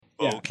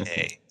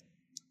Bouquet.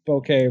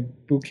 Bouquet.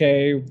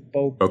 Okay.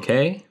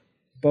 Bouquet.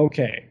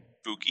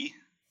 Bouquet.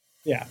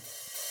 Yeah.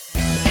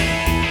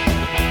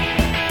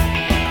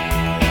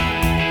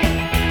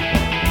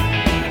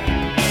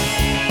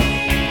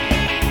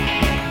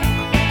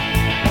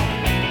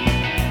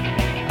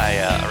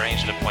 I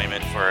arranged an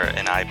appointment for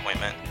an eye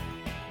appointment.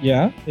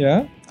 Yeah.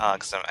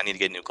 Because I need to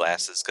get new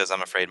glasses because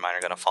I'm afraid mine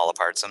are going to fall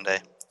apart someday.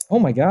 Oh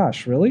my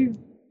gosh, really?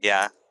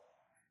 Yeah.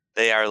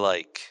 They are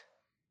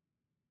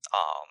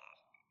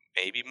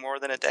maybe more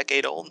than a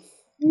decade old.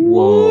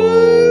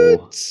 Whoa.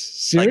 What?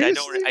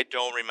 Seriously? I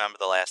don't remember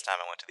the last time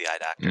I went to the eye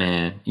doctor.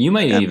 Man, you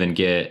might even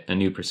get a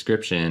new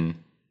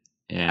prescription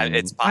and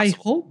It's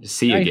possible.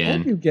 see you again. I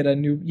hope you get a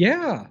new.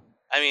 Yeah.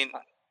 I mean,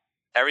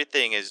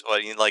 everything is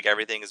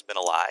everything has been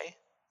a lie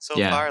so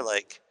far.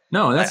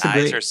 No, that's my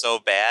eyes are so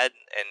bad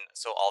and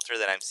so altered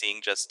that I'm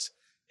seeing just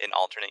an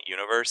alternate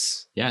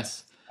universe.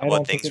 Yes.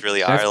 What things really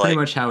That's are. pretty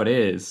much how it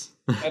is.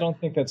 I don't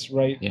think that's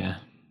right. Yeah.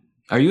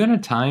 Are you in a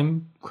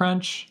time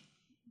crunch?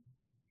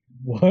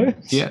 What?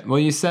 Yeah. Well,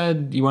 you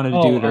said you wanted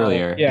to do it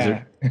earlier.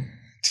 Yeah.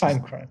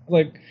 Time crunch.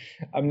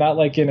 I'm not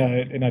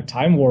in a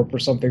time warp or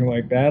something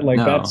like that. No.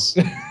 That's.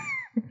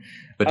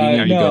 But do you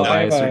need to go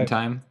by a certain a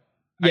time?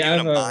 Are you in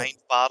a mind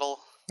bottle?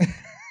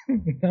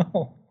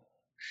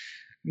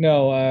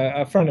 No.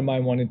 A friend of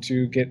mine wanted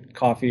to get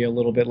coffee a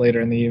little bit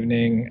later in the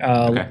evening,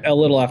 Okay. a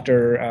little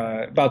after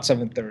about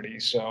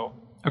 7:30. So.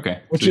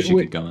 Okay. Which so we should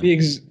get going.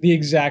 the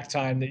exact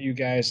time that you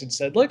guys had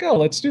said, oh,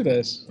 let's do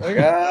this.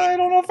 I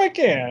don't know if I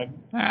can.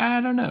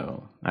 I don't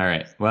know. All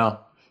right.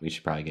 Well, we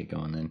should probably get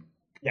going then.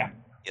 Yeah.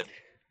 Yep.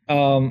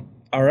 All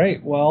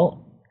right.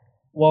 Well,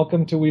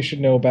 welcome to We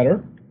Should Know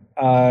Better,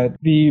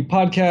 the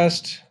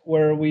podcast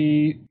where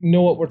we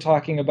know what we're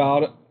talking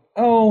about.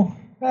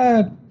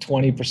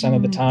 20%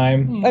 of the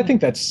time. I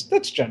think that's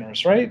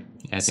generous, right?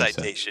 Yeah, I think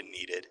Citation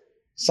needed.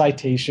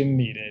 Citation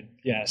needed.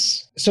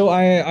 Yes. So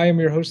I am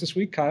your host this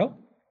week, Kyle.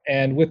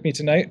 And with me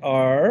tonight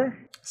are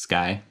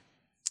Sky.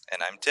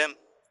 And I'm Tim.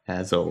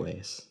 As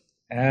always.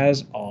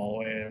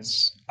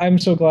 I'm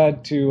so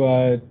glad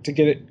to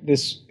get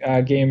this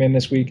game in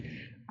this week.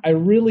 I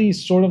really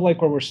sort of like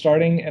where we're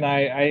starting, and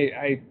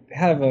I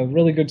have a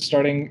really good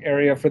starting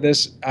area for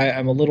this.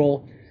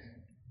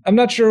 I'm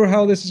not sure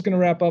how this is going to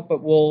wrap up,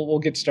 but we'll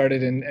get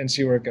started and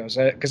see where it goes.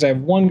 Because I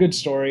have one good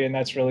story, and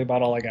that's really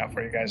about all I got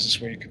for you guys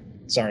this week.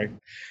 Sorry,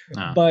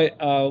 but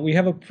we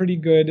have a pretty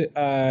good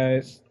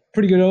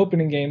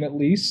opening game at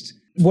least.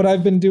 What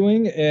I've been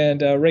doing,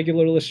 and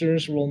regular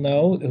listeners will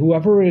know,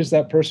 whoever is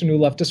that person who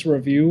left us a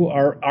review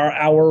are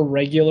our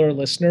regular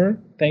listener.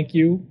 Thank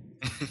you.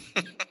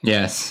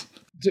 Yes.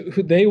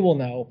 They will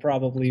know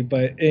probably,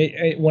 but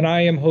when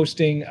I am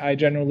hosting, I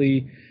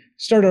generally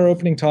start our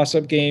opening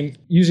toss-up game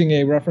using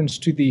a reference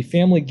to the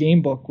Family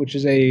Game Book, which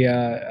is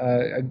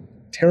a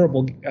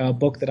terrible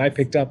book that I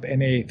picked up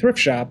in a thrift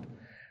shop,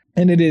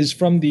 and it is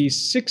from the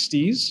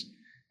 60s.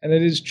 And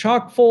it is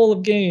chock full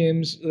of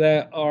games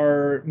that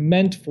are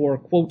meant for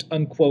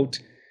quote-unquote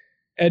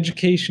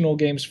educational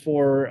games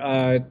for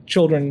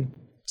children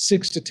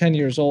 6 to 10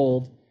 years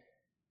old.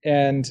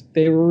 And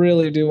they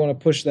really do want to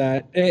push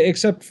that,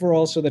 except for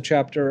also the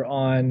chapter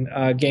on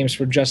games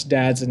for just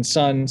dads and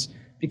sons,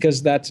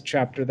 because that's a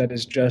chapter that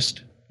is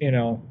just,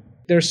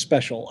 they're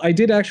special. I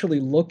did actually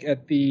look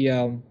at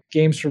the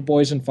games for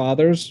boys and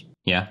fathers.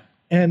 Yeah.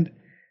 And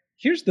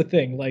here's the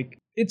thing,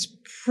 it's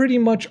pretty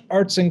much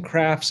arts and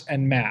crafts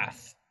and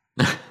math.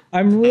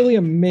 I'm really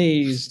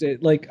amazed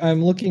at,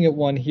 I'm looking at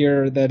one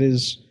here that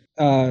is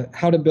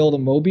how to build a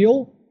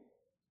mobile.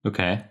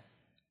 Okay.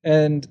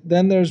 And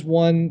then there's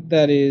one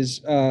that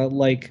is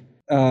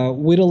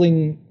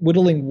whittling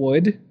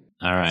wood.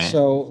 All right.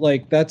 So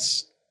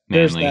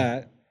there's Manly.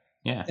 that.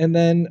 Yeah. And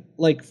then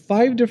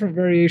 5 different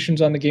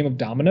variations on the game of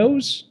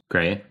dominoes.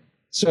 Great.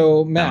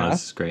 So math.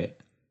 That's great.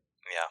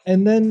 Yeah.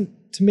 And then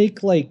to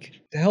make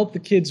to help the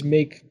kids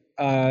make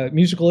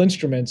musical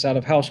instruments out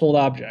of household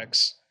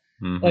objects.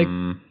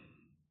 Mm-hmm.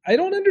 I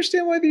don't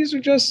understand why these are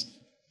just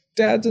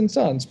dads and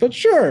sons, but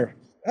sure,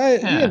 why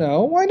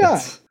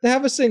not? They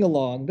have a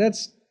sing-along.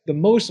 That's the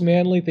most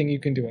manly thing you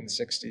can do in the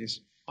 60s.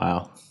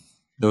 Wow.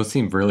 Those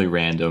seem really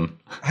random.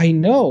 I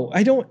know.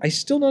 I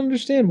still don't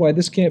understand why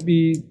this can't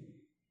be.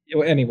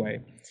 Anyway,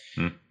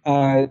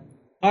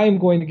 I'm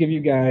going to give you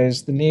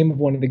guys the name of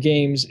one of the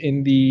games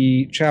in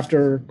the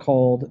chapter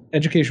called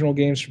Educational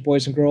Games for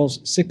Boys and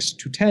Girls 6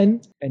 to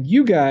 10, and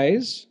you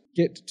guys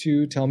get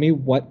to tell me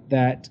what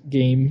that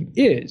game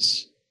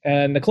is.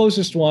 And the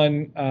closest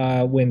one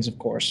wins, of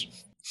course.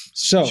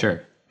 So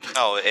Sure.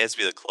 Oh, it has to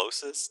be the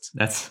closest?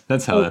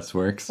 That's how this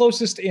works.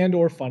 Closest and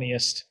or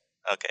funniest.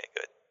 Okay,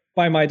 good.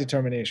 By my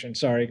determination.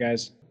 Sorry,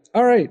 guys.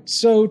 All right,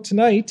 so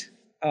tonight,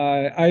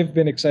 I've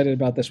been excited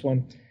about this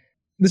one.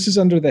 This is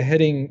under the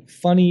heading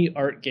Funny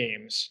Art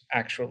Games,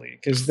 actually.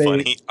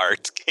 Funny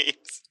Art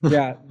Games?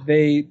 Yeah,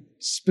 they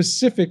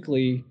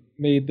specifically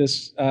made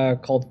this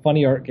called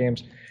Funny Art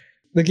Games.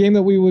 The game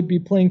that we would be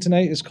playing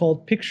tonight is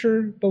called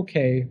Picture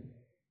Bouquet.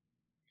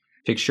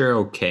 Picture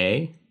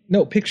okay?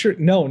 No,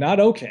 not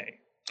okay.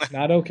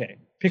 Not okay.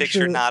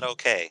 Picture not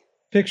okay.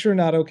 Picture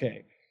not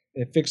okay.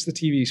 Fix the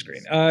TV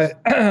screen.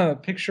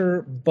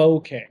 Picture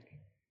bouquet.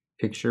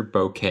 Picture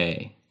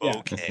bouquet. Yeah.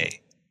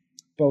 Okay.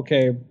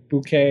 Bouquet.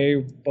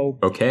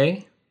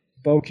 Okay?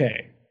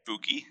 Bouquet.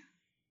 Spooky.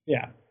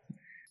 Yeah.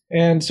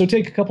 And so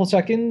take a couple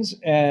seconds,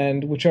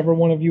 and whichever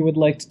one of you would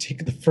like to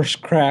take the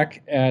first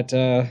crack at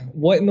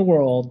what in the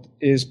world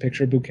is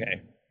picture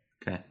bouquet.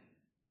 Okay. Okay.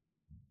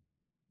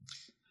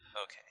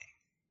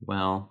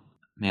 Well,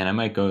 man, I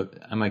might go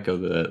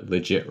the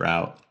legit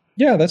route.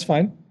 Yeah, that's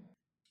fine.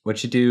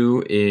 What you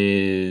do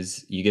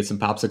is you get some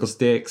popsicle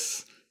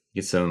sticks,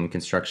 you get some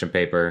construction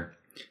paper,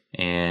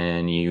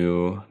 and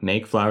you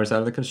make flowers out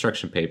of the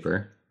construction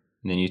paper.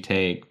 And then you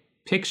take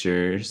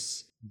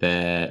pictures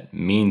that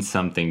mean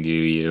something to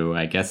you.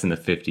 I guess in the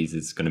 50s,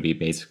 it's going to be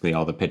basically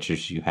all the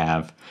pictures you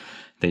have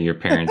that your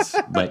parents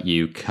let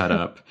you cut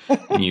up.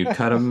 And you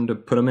cut them to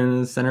put them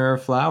in the center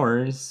of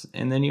flowers,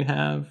 and then you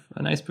have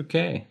a nice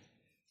bouquet.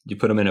 You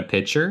put them in a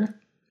pitcher,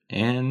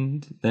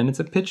 and then it's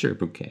a pitcher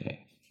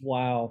bouquet.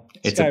 Wow.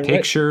 It's a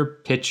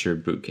picture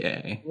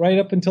bouquet. Right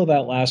up until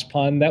that last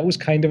pun, that was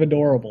kind of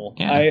adorable.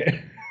 Yeah.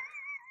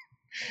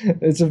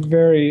 It's a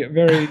very,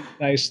 very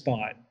nice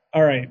thought.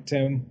 All right,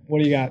 Tim,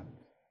 what do you got?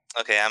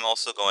 Okay, I'm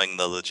also going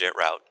the legit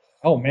route.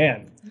 Oh,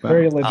 man.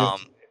 Very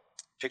legit.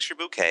 Picture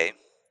bouquet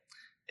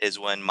is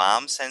when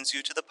mom sends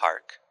you to the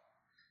park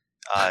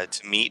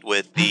to meet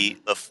with the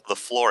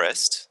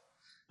florist.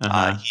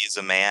 He's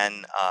a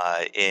man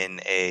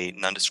in a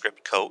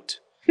nondescript coat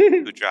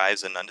who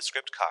drives a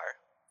nondescript car.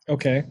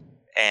 Okay.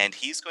 And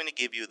he's going to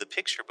give you the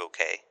picture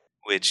bouquet,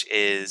 which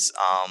is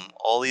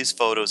all these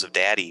photos of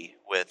daddy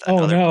with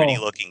another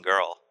pretty-looking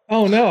girl.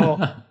 Oh, no.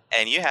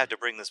 And you have to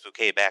bring this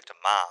bouquet back to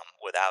mom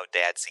without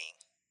dad seeing.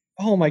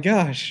 Oh, my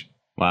gosh.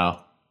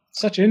 Wow.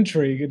 Such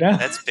intrigue.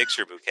 That's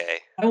picture bouquet.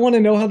 I want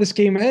to know how this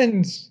game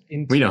ends.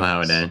 We know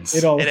how it ends.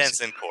 It ends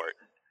in court.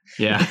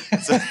 Yeah.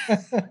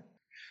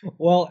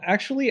 Well,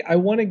 actually, I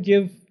want to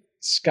give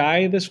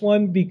Sky this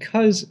one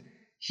because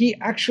he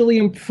actually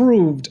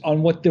improved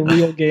on what the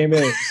real game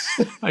is.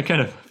 I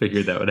kind of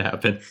figured that would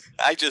happen.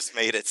 I just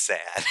made it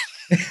sad.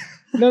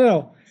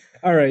 No.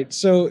 All right.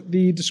 So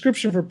the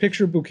description for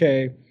picture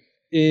bouquet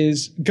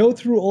is go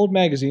through old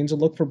magazines and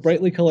look for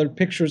brightly colored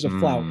pictures of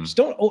flowers.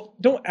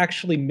 Don't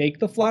actually make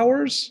the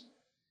flowers.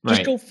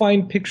 Just go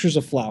find pictures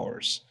of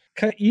flowers.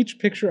 Cut each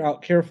picture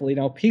out carefully.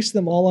 Now paste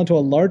them all onto a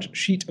large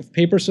sheet of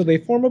paper so they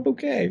form a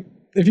bouquet.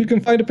 If you can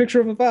find a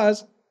picture of a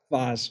vase.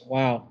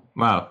 Wow.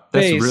 Wow,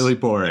 that's really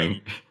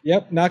boring.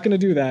 Yep, not going to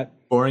do that.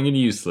 Boring and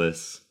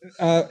useless.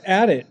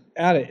 Add it.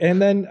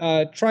 And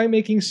then try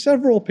making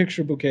several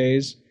picture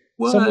bouquets.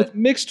 What? Some with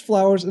mixed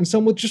flowers and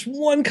some with just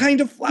one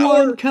kind of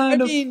flower. One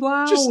kind of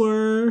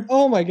flower.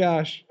 Oh my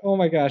gosh.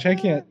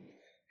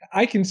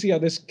 I can see how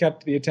this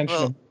kept the attention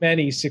of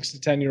many 6 to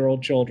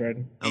 10-year-old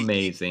children.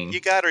 Amazing.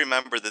 You got to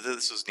remember that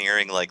this was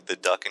nearing like the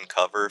duck and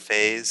cover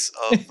phase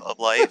of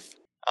life.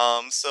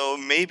 So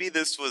maybe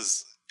this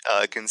was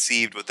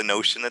conceived with the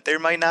notion that there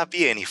might not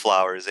be any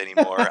flowers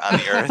anymore on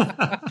the earth,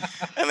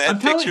 and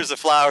that pictures of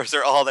flowers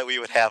are all that we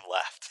would have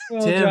left.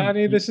 Well, Tim,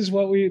 Johnny, this is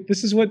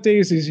what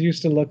daisies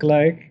used to look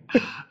like.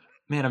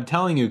 Man, I'm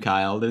telling you,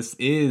 Kyle, this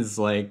is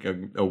like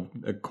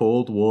a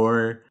Cold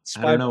War.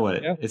 I don't know what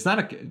it. Yeah. It's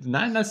not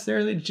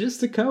necessarily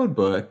just a code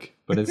book,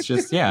 but it's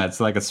just it's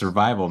like a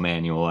survival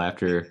manual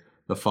after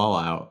the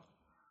fallout.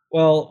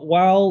 Well,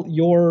 while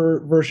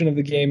your version of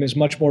the game is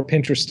much more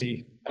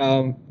Pinteresty,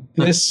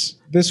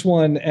 this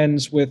one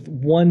ends with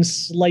one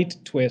slight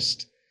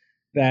twist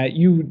that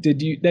you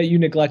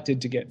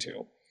neglected to get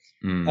to.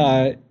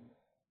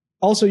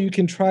 Also, you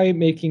can try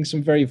making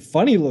some very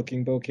funny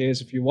looking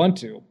bouquets if you want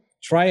to.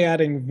 Try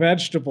adding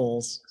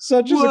vegetables,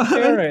 such as a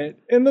carrot,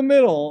 in the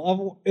middle of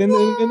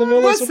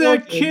What's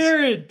that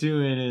carrot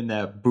doing in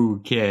that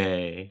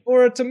bouquet?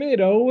 Or a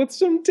tomato with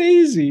some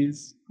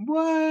daisies.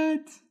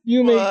 What?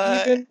 You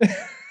may even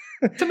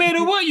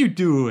Tomato, what you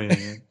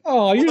doing?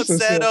 Oh, you're What's so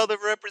that silly. other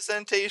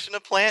representation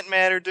of plant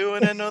matter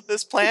doing in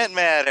this plant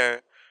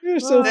matter? You're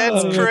so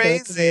That's funny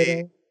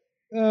crazy.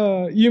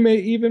 You may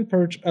even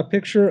perch a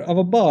picture of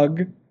a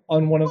bug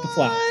on one of the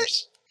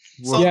flowers.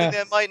 Something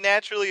that might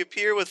naturally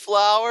appear with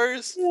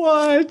flowers?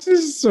 What?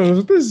 This is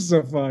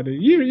so funny.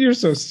 You're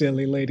so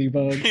silly,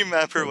 Ladybug.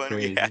 Remember when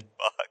we had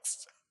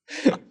bugs?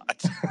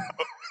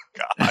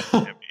 God,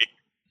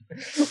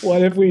 Jimmy.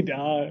 What if we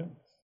die?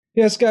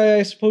 Yes, Guy,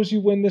 I suppose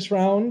you win this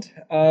round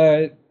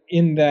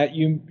in that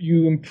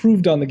you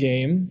improved on the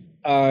game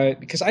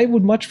because I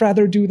would much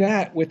rather do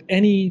that with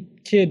any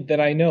kid that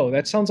I know.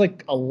 That sounds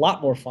like a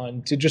lot more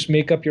fun to just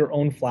make up your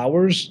own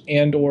flowers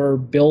and or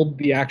build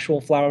the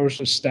actual flowers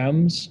with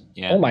stems.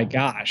 Yeah. Oh my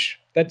gosh,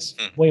 that's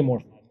way more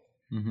fun.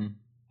 Mm-hmm.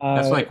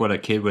 That's like what a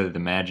kid with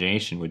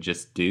imagination would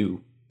just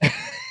do. You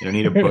don't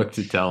need a book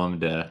to tell them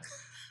to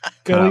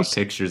cut out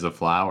pictures of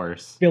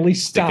flowers. Billy,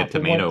 stop. Stick a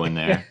tomato in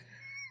there.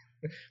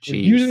 We're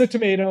using a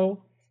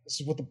tomato.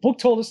 This is what the book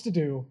told us to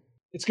do.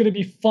 It's going to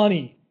be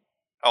funny.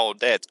 Oh,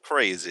 that's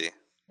crazy.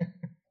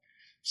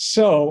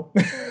 So,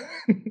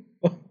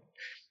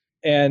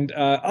 and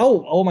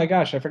oh my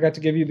gosh, I forgot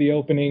to give you the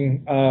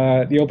opening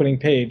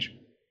page.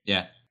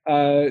 Yeah.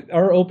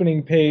 Our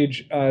opening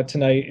page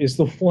tonight is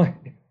the one.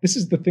 This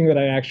is the thing that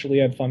I actually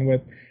had fun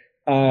with.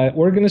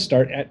 We're going to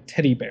start at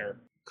Teddy Bear.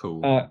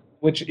 Cool.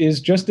 Which is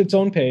just its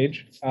own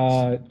page.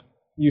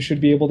 You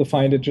should be able to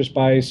find it just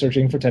by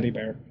searching for Teddy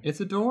Bear. It's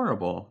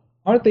adorable.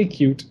 Aren't they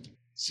cute?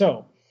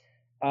 So,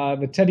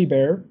 the Teddy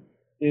Bear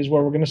is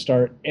where we're going to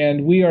start.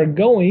 And we are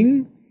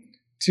going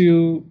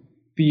to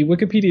the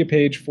Wikipedia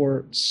page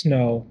for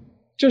snow.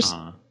 Just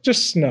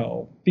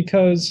snow.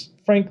 Because,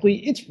 frankly,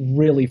 it's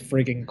really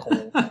friggin'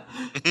 cold.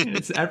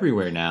 It's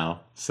everywhere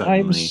now, suddenly.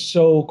 I'm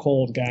so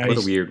cold, guys. What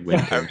a weird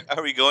winter.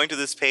 Are we going to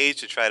this page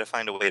to try to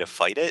find a way to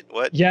fight it?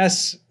 What?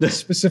 Yes,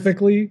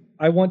 specifically,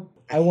 I want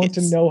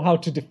to know how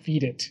to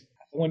defeat it.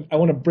 I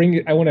want to bring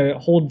it. I want to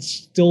hold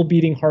still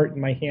beating heart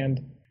in my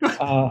hand.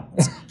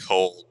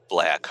 Cold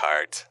black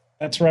heart.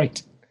 That's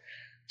right.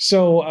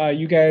 So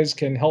you guys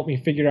can help me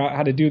figure out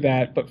how to do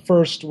that. But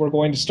first, we're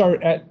going to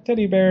start at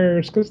teddy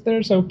bears because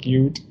they're so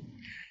cute.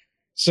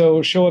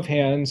 So, show of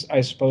hands,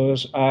 I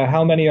suppose.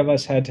 How many of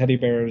us had teddy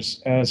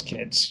bears as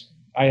kids?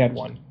 I had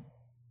one.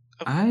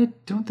 I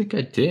don't think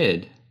I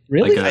did.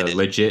 Really? Like a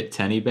legit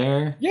teddy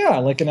bear? Yeah,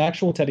 like an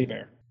actual teddy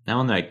bear. That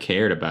one that I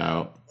cared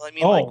about. Well, I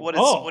mean,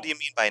 what do you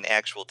mean by an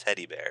actual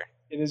teddy bear?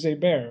 It is a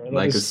bear.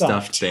 Like a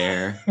stuffed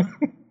bear.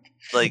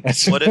 Like,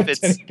 That's what if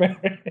it's teddy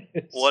bear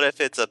is. what if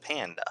it's a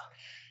panda?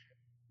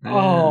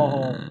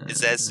 Oh. Is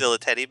that still a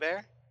teddy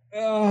bear?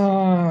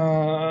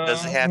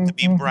 Does Does it have to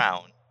be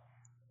brown?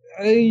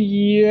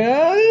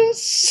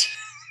 Yes.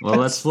 Well,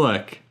 let's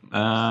look.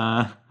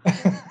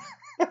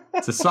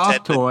 It's a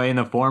soft toy in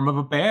the form of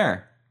a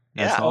bear.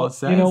 That's all it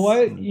says.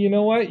 You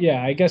know what?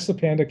 Yeah, I guess the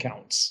panda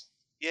counts.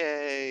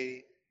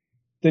 Yay.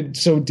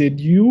 Did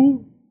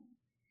you?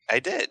 I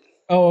did.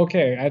 Oh,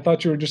 okay. I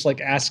thought you were just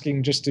like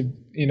asking just to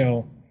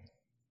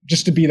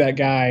be that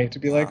guy to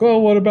be like,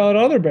 well, what about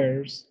other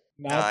bears?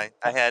 No, I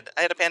had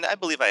a panda. I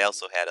believe I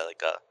also had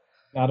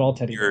not all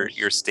teddy bears.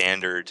 Your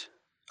standard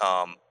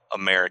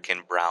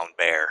American brown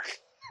bear.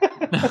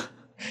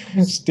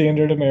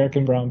 Standard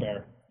American brown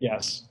bear.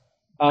 Yes.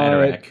 I had a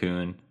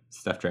raccoon,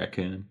 stuffed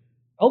raccoon.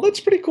 Oh, that's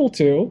pretty cool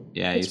too.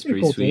 Yeah, he's pretty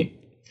cool sweet.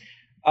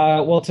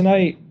 Well,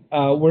 tonight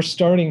we're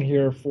starting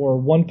here for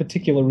one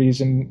particular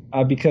reason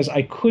because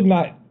I could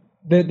not.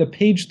 The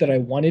page that I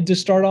wanted to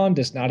start on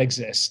does not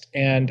exist,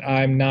 and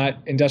I'm not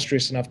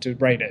industrious enough to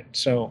write it.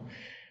 So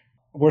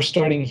we're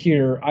starting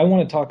here. I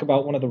want to talk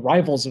about one of the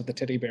rivals of the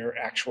teddy bear,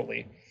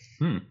 actually.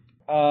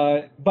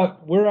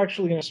 But we're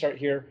actually going to start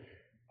here.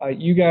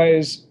 You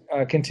guys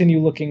continue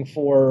looking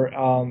for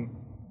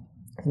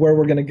where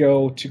we're going to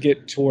go to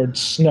get towards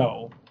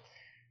snow.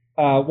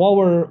 While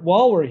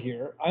we're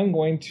here, I'm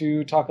going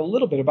to talk a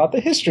little bit about the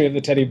history of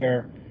the teddy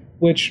bear,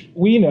 which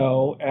we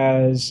know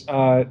as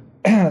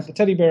the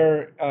teddy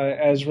bear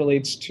as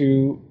relates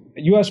to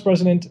U.S.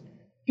 President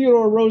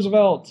Theodore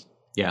Roosevelt.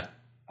 Yeah.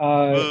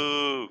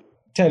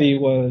 Teddy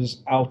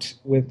was out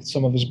with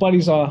some of his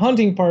buddies on a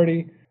hunting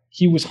party.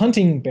 He was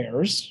hunting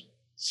bears,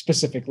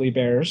 specifically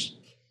bears,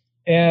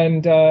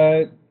 and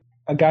a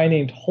guy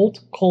named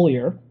Holt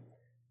Collier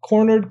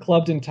cornered,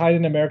 clubbed, and tied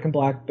an American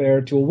black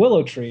bear to a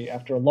willow tree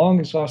after a long,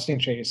 exhausting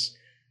chase.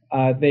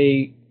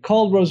 They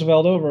called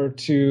Roosevelt over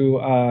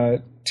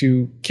to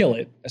kill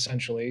it,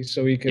 essentially,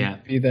 so he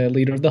could be the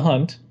leader of the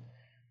hunt,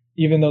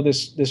 even though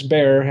this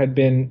bear had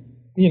been,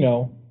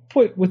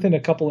 put within a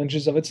couple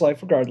inches of its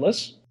life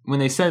regardless. When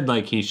they said,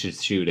 like, he should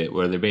shoot it,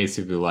 where they're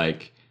basically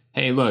like,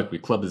 hey, look, we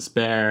clubbed this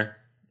bear,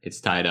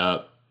 it's tied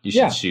up, you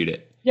should shoot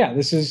it. Yeah,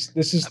 this is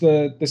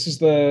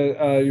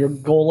the your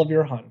goal of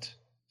your hunt.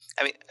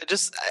 I mean,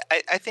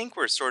 I think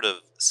we're sort of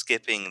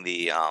skipping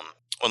the one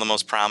of the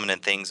most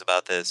prominent things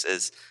about this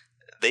is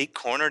they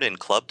cornered and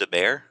clubbed a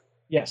bear.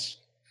 Yes,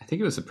 I think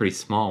it was a pretty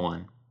small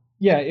one.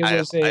 Yeah, it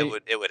was.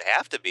 It would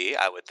have to be.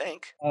 I would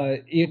think.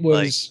 It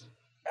was,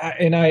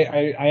 and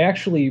I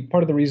actually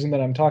part of the reason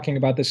that I'm talking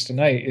about this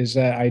tonight is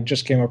that I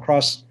just came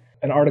across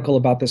an article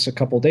about this a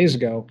couple days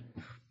ago.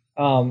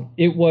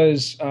 It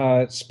was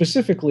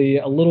specifically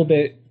a little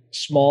bit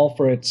small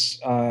for its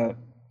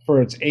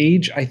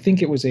age. I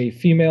think it was a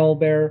female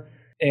bear,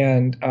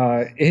 and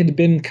it had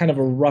been kind of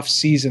a rough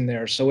season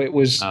there, so it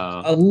was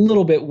a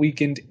little bit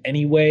weakened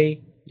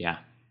anyway. Yeah.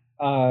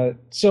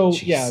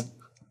 Jeez.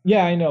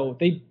 Yeah, I know.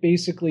 They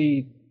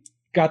basically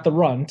got the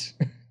runt.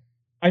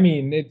 I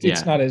mean,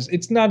 it's not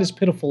as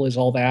pitiful as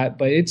all that,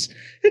 but it's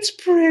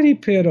pretty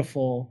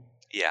pitiful.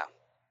 Yeah.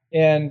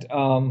 And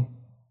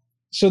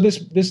so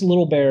this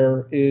little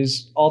bear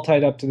is all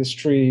tied up to this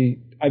tree.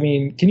 I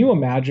mean, can you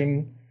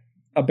imagine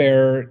a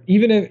bear,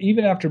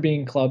 even after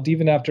being clubbed,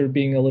 even after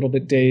being a little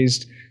bit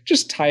dazed,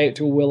 just tie it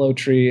to a willow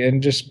tree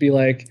and just be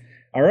like,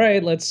 all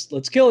right, let's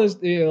kill this,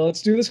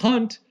 let's do this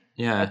hunt.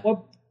 Yeah.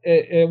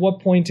 At what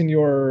point in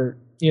your,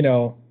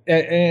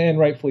 and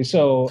rightfully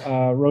so,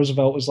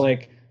 Roosevelt was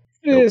like,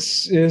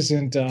 this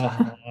isn't a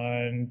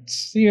hunt.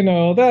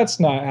 That's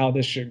not how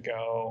this should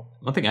go.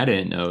 One thing I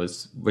didn't know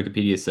is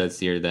Wikipedia says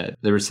here that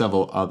there were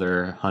several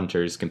other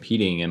hunters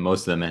competing, and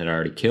most of them had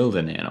already killed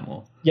an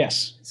animal.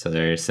 Yes. So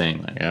they're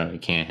saying, like, oh, we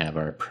can't have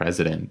our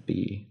president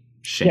be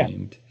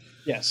shamed.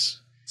 Yeah.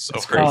 Yes. So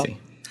That's we're, crazy.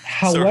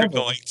 so we're However,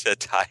 going to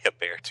tie a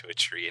bear to a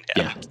tree and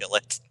have Yeah. it kill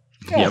it.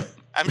 yeah, Yep.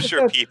 I'm If sure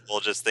that's- people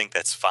just think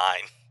that's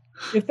fine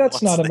if that's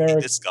once not they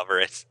American, discover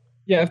it.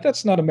 yeah, if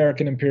that's not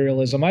American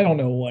imperialism, I don't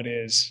know what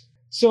is.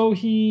 So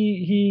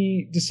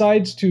he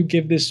decides to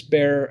give this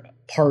bear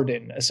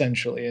pardon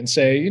essentially and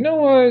say, you know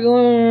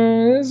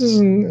what, this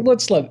isn't.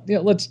 Let's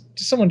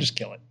someone just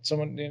kill it.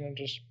 Someone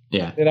just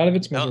Yeah. get it out of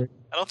its No. misery.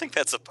 I don't think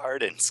that's a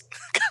pardon,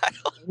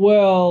 Kyle.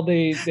 Well,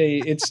 it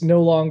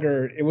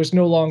was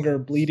no longer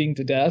bleeding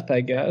to death,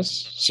 I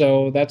guess.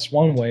 So that's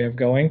one way of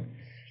going.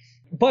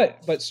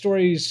 But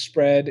stories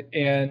spread,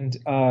 and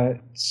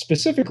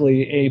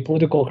specifically a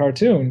political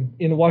cartoon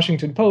in the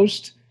Washington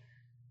Post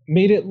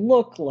made it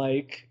look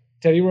like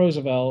Teddy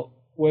Roosevelt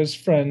was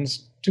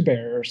friends to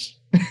bears.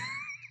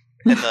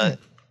 And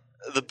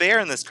the bear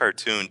in this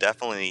cartoon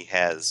definitely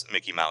has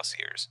Mickey Mouse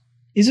ears.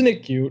 Isn't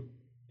it cute?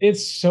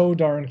 It's so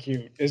darn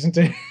cute, isn't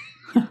it?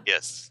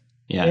 Yes.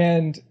 Yeah.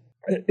 And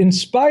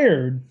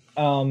inspired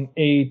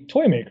a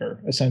toy maker,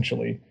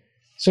 essentially.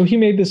 So he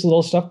made this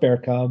little stuffed bear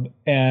cub,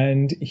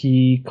 and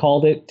he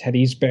called it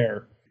Teddy's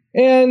Bear.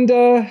 And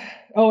so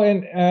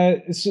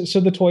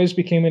the toys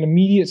became an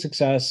immediate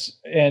success,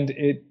 and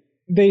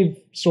they've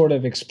sort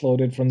of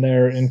exploded from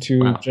there into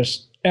Wow.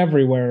 just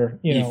everywhere.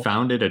 He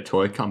founded a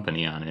toy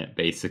company on it,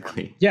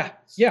 basically. Yeah.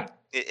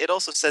 It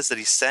also says that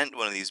he sent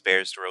one of these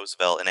bears to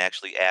Roosevelt and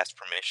actually asked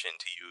permission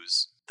to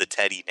use the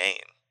Teddy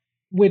name.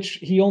 Which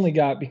he only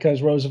got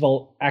because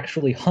Roosevelt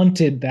actually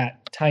hunted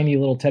that tiny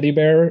little teddy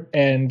bear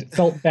and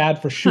felt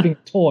bad for shooting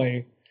a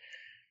toy.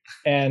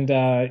 And,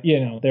 there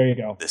you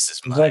go. This is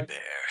It's my like- bear.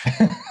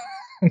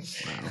 Wow.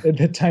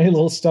 The tiny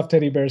little stuffed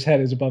teddy bear's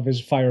head is above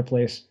his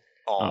fireplace.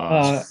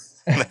 Aw,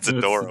 that's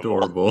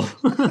adorable.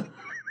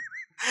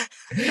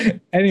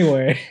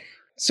 Anyway,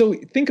 so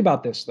think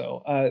about this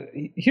though.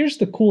 Here's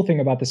the cool thing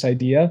about this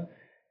idea.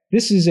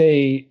 This is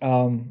a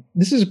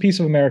piece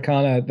of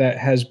Americana that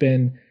has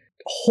been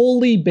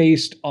wholly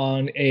based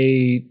on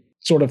a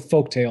sort of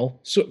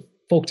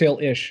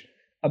folktale-ish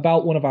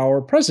about one of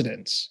our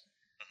presidents.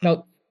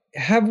 Now,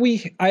 have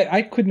we?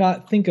 I could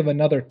not think of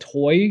another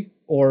toy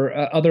or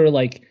other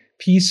like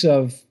piece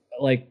of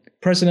like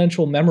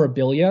presidential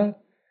memorabilia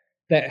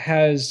that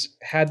has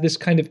had this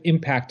kind of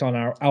impact on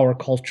our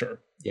culture.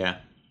 Yeah.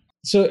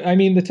 So, I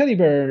mean, the teddy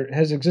bear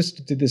has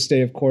existed to this day,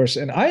 of course.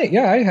 And I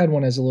had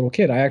one as a little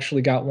kid. I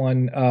actually got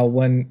one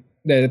when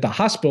at the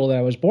hospital that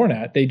I was born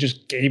at. They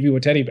just gave you a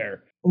teddy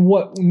bear.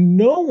 What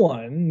no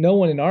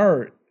one in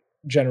our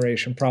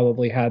generation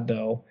probably had,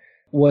 though,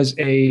 was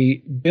a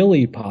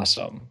Billy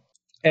possum.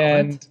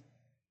 And What?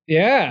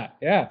 yeah.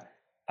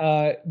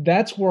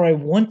 That's where I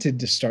wanted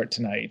to start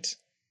tonight.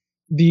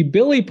 The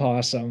Billy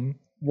possum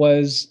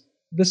was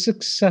the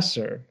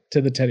successor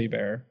to the teddy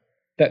bear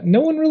that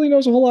no one really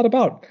knows a whole lot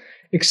about,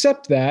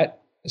 except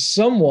that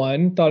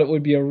someone thought it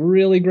would be a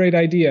really great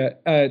idea.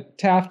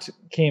 Taft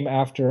came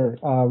after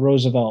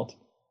Roosevelt.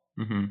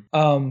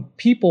 Mm-hmm.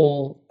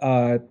 People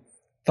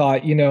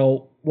thought,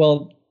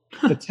 well,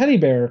 the teddy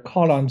bear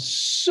caught on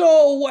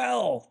so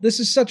well. This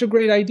is such a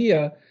great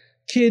idea.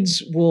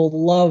 Kids will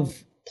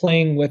love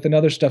playing with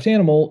another stuffed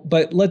animal,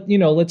 but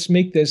let's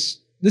make this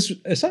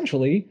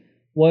essentially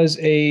was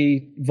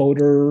a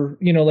voter,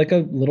 like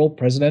a little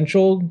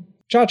presidential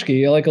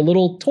tchotchke, like a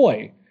little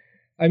toy.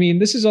 I mean,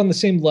 this is on the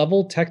same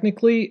level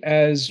technically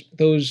as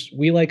those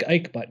 "We Like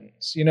Ike"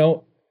 buttons.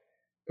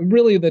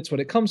 Really, that's what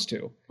it comes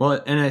to.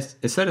 Well, and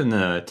it said in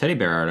the teddy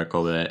bear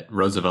article that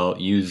Roosevelt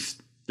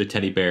used the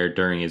teddy bear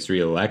during his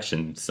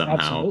reelection somehow,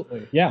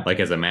 Absolutely, yeah. like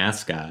as a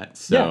mascot.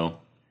 So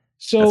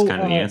So that's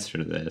kind of the answer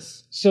to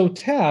this. So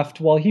Taft,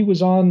 while he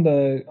was on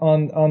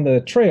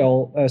the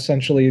trail,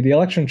 essentially the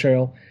election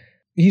trail,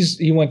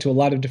 he went to a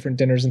lot of different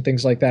dinners and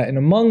things like that. And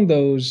among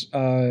those,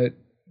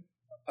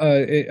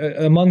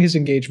 among his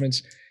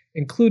engagements,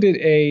 included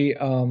a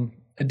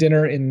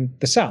dinner in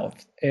the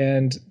South.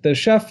 And the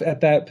chef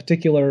at that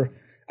particular,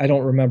 I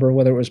don't remember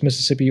whether it was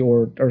Mississippi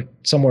or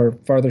somewhere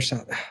farther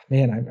south.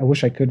 Man, I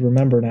wish I could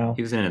remember now.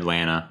 He was in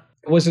Atlanta.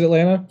 Was it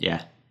Atlanta?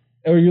 Yeah.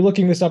 Are you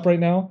looking this up right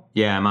now?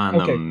 Yeah, I'm on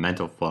Okay. the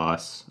Mental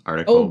Floss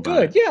article. Oh, about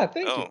good. it. Yeah,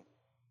 thank you. Oh,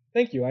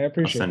 Thank you. I I'll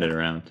appreciate send it. it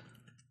around.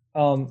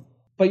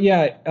 But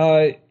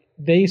yeah,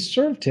 they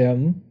served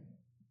him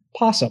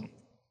possum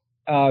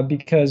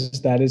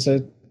because that is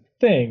a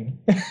thing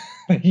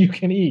that you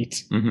can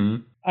eat. Mm-hmm.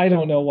 I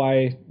don't know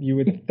why you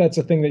would. That's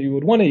a thing that you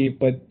would want to eat,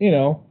 but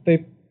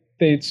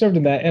they served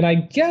him that, and I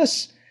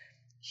guess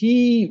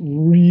he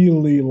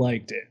really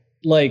liked it.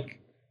 Like,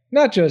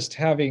 not just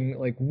having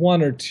like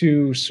one or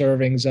two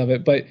servings of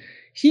it, but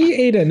he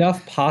ate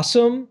enough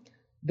possum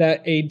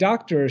that a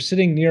doctor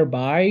sitting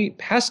nearby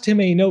passed him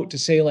a note to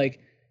say like,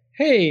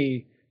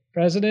 "Hey,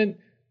 President,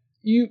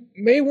 you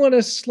may want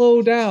to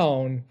slow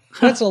down.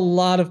 That's a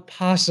lot of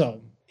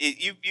possum."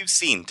 you've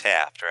seen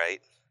Taft, right?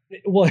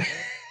 Well,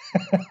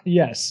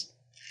 yes.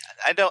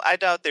 I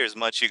doubt there's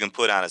much you can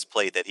put on his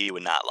plate that he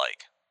would not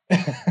like.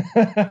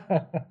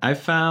 I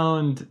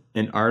found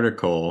an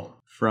article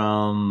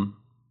from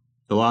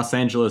the Los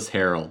Angeles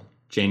Herald,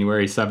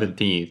 January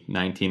 17th,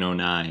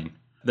 1909.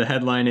 The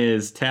headline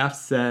is Taft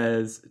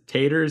says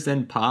taters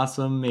and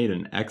possum made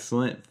an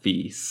excellent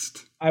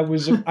feast. I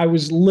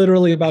was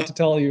literally about to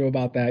tell you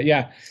about that.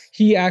 Yeah,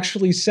 he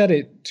actually said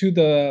it to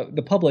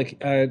the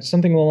public,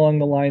 something along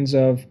the lines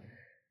of,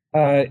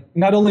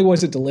 not only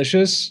was it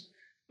delicious,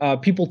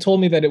 people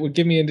told me that it would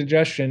give me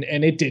indigestion,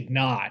 and it did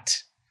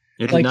not.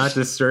 It did not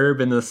disturb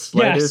in the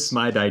slightest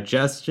my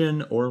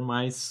digestion or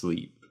my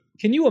sleep.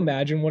 Can you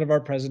imagine one of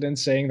our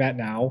presidents saying that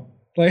now?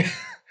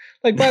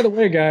 Like, by the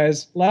way,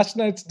 guys, last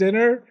night's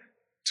dinner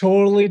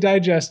totally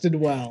digested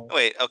well.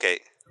 Wait, okay.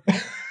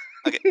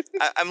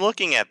 I'm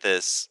looking at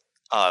this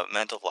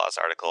Mental Floss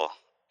article.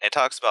 It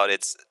talks about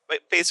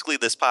basically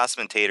this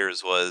possum and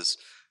taters was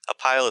a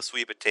pile of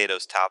sweet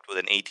potatoes topped with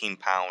an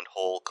 18-pound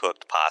whole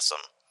cooked possum.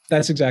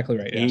 That's exactly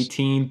right. Yes.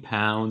 18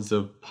 pounds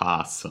of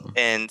possum.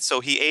 And so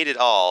he ate it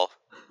all.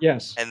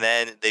 Yes. And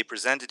then they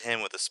presented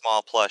him with a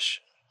small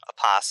plush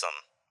opossum.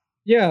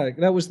 Yeah,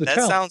 that was the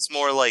challenge. That sounds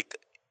more like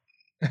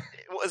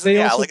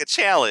like a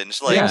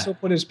challenge. Like, they also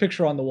put his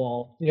picture on the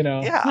wall,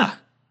 Yeah.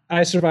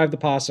 I survived the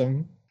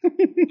possum.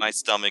 My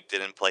stomach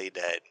didn't play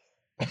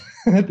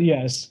dead.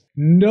 Yes.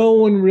 No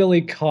one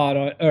really caught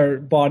or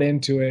bought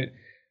into it.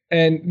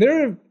 And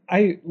there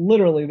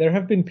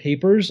have been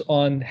papers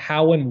on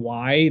how and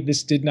why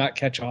this did not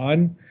catch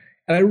on.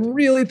 And I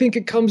really think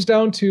it comes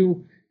down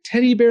to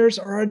teddy bears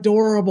are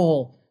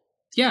adorable.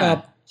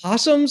 Yeah.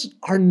 Possums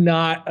are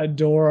not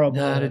adorable.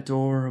 Not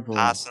adorable.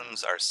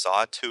 Possums are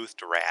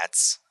saw-toothed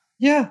rats.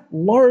 Yeah,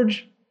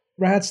 large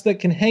rats that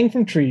can hang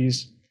from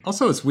trees.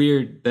 Also, it's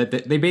weird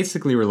that they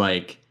basically were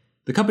like,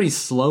 the company's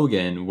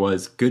slogan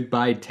was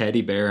 "Goodbye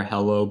Teddy Bear,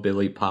 Hello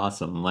Billy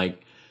Possum."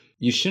 Like,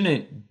 you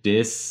shouldn't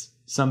diss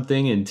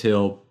something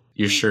until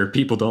you're sure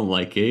people don't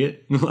like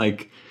it.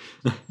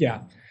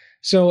 Yeah.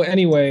 So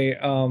anyway,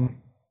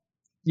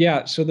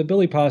 so the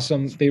Billy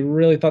Possum, they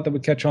really thought that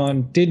would catch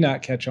on, did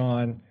not catch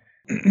on.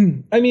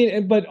 I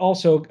mean, but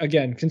also,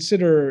 again,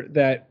 consider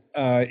that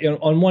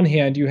on one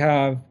hand, you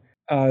have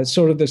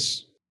sort of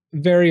this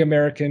very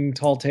American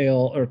tall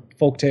tale or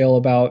folk tale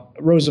about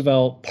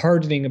Roosevelt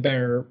pardoning a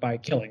bear by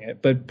killing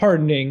it, but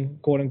pardoning,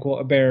 quote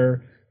unquote, a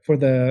bear for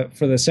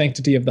the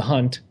sanctity of the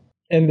hunt.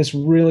 And this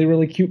really,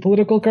 really cute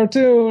political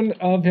cartoon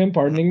of him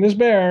pardoning this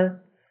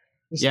bear,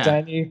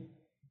 tiny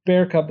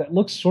bear cub that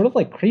looks sort of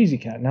like Crazy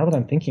Cat now that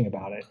I'm thinking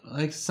about it.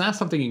 Like, it's not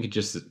something you could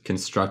just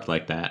construct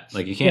like that.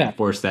 Like, you can't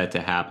force that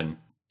to happen.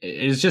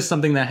 It's just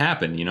something that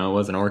happened, it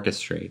wasn't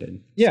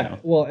orchestrated. Yeah,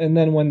 well, and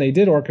then when they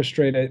did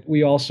orchestrate it,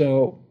 we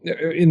also,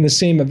 in the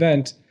same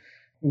event,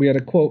 we had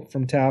a quote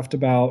from Taft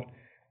about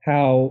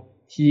how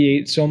he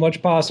ate so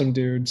much possum,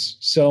 dudes,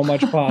 so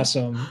much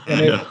possum,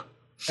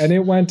 and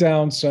it went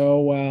down so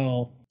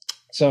well.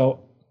 So,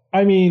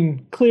 I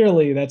mean,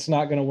 clearly that's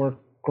not going to work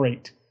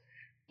great.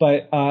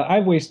 But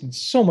I've wasted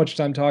so much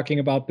time talking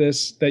about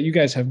this that you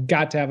guys have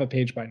got to have a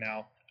page by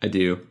now. I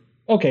do.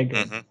 Okay,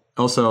 good. Mm-hmm.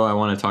 Also, I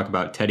want to talk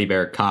about teddy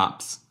bear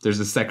cops. There's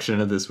a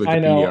section of this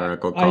Wikipedia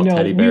article called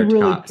Teddy Bear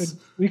Cops.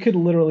 We could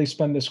literally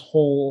spend this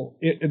whole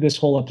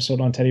episode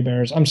on teddy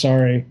bears. I'm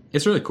sorry.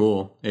 It's really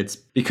cool. It's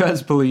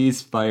because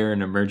police, fire,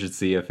 and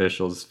emergency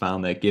officials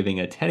found that giving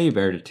a teddy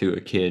bear to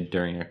a kid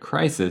during a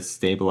crisis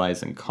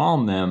stabilized and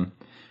calmed them.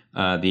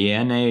 The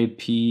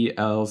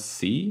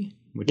NAPLC,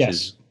 which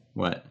is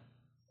what?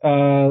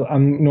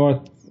 I'm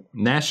North.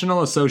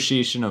 National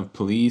Association of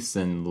Police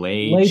and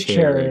Lay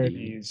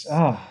Charities.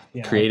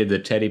 Created the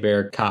Teddy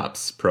Bear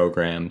Cops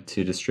program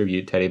to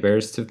distribute teddy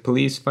bears to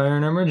police, fire,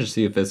 and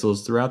emergency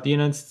officials throughout the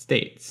United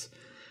States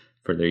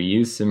for their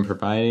use in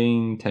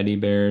providing teddy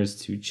bears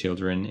to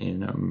children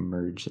in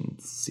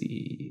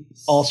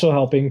emergencies. Also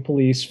helping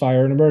police,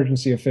 fire, and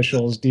emergency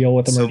officials deal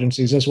with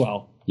emergencies as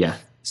well. Yeah.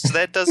 So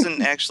that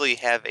doesn't actually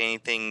have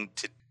anything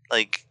to,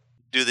 like,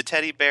 do the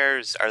teddy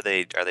bears, are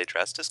they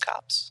dressed as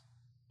cops?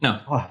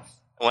 No.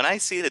 When I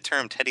see the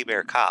term teddy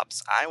bear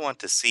cops, I want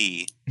to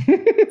see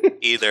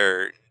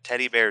either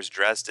teddy bears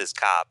dressed as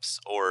cops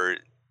or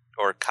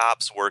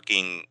cops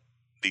working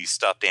the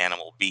stuffed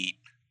animal beat.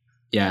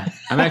 Yeah,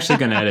 I'm actually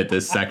going to edit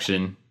this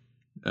section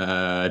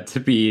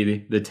to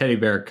be the Teddy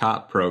Bear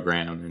Cop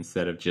program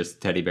instead of just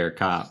Teddy Bear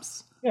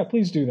Cops. Yeah,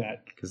 please do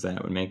that. Because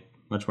that would make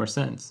much more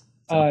sense.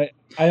 So,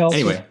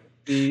 anyway.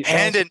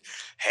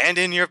 Hand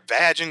in your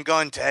badge and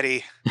gun,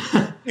 Teddy.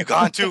 You've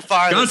gone too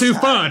far. Gone too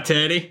far,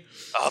 Teddy.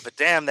 Oh, but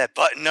damn, that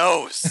button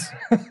nose.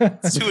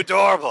 It's too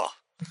adorable.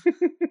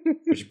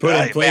 But you put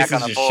it in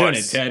places you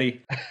shouldn't,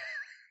 Teddy.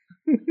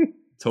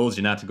 Told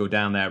you not to go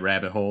down that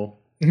rabbit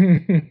hole.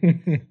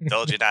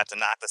 Told you not to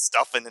knock the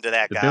stuff into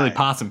that guy. The Billy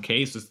Possum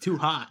case was too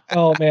hot.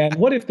 Oh man,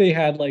 what if they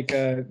had like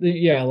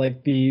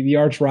the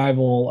arch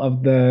rival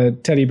of the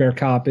teddy bear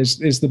cop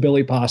is the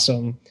Billy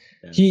Possum.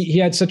 Yes. He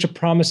had such a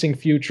promising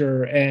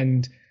future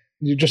and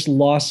you just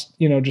lost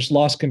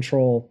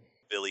control.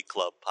 Billy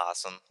Club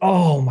Possum.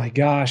 Oh my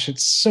gosh,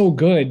 it's so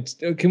good.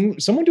 Can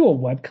someone do a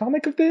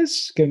webcomic of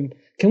this? Can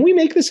we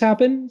make this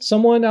happen?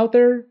 Someone out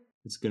there?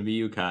 It's gonna be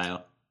you,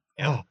 Kyle.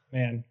 Oh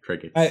man.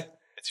 Crickets. I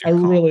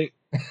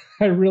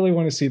really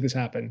want to see this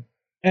happen.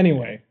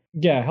 Anyway,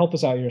 yeah, help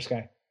us out here,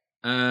 Sky.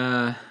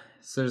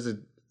 So there's a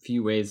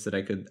few ways that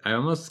I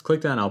almost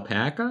clicked on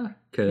alpaca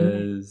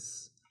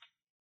because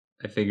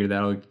I figured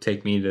that'll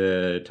take me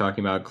to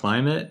talking about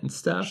climate and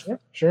stuff.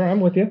 Sure,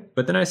 I'm with you.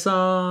 But then I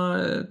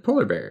saw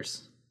polar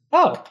bears.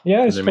 Oh,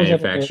 yeah. They're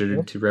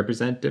manufactured to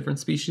represent different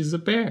species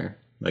of bear,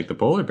 like the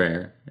polar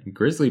bear and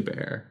grizzly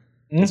bear,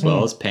 as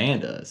well as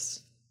pandas.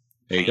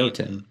 There you go,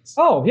 Tim.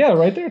 Oh, yeah,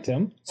 right there,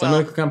 Tim. So I'm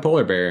going to click on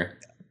polar bear.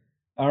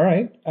 All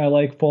right. I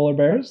like polar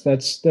bears.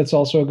 That's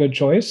also a good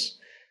choice.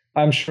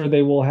 I'm sure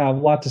they will have a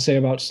lot to say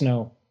about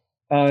snow.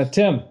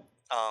 Tim.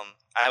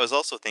 I was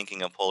also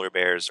thinking of polar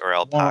bears or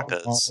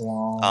alpacas.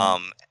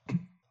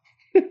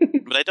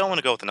 But I don't want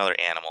to go with another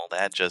animal.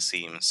 That just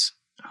seems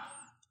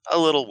a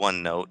little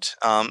one note.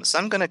 So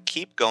I'm going to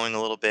keep going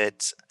a little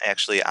bit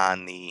actually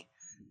on the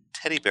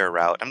teddy bear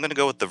route. I'm going to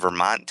go with the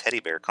Vermont Teddy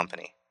Bear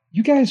Company.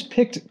 You guys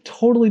picked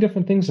totally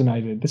different things than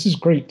I did. This is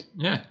great.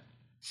 Yeah. I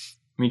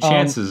mean,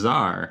 chances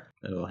are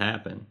it'll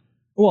happen.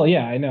 Well,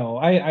 yeah, I know.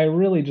 I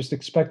really just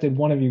expected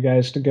one of you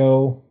guys to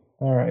go,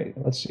 all right,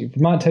 let's see.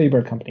 Vermont Teddy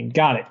Bear Company.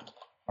 Got it.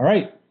 All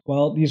right.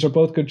 Well, these are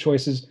both good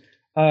choices.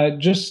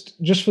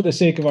 Just for the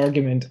sake of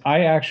argument,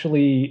 I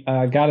actually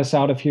got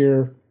out of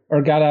here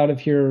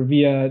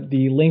via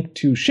the link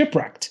to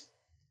Shipwrecked.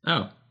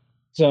 Oh.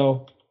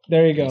 So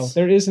there you go. Nice.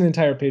 There is an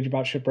entire page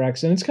about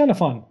shipwrecks, and it's kind of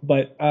fun.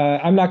 But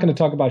I'm not going to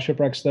talk about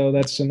shipwrecks, though.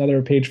 That's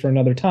another page for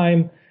another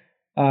time.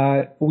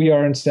 We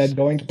are instead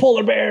going to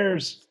polar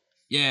bears.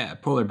 Yeah,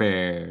 polar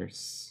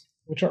bears.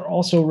 Which are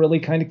also really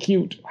kind of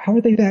cute. How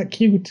are they that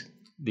cute?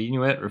 The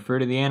Inuit refer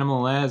to the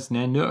animal as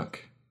Nanook.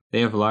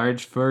 They have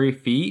large furry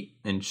feet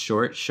and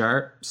short,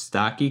 sharp,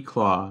 stocky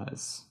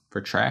claws for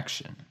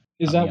traction.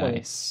 Is that what?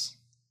 Ice.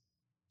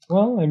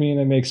 Well, I mean,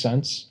 it makes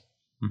sense.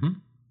 Mm-hmm.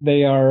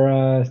 They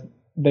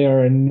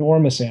are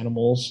enormous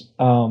animals.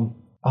 Oh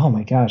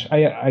my gosh,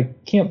 I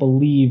can't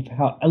believe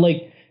how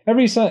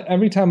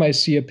every time I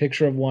see a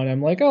picture of one,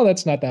 I'm like, oh,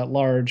 that's not that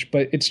large,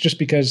 but it's just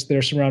because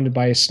they're surrounded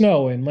by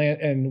snow and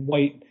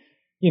white,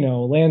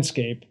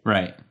 landscape.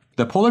 Right.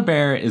 The polar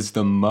bear is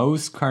the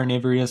most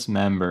carnivorous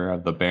member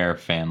of the bear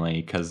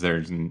family because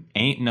there's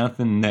ain't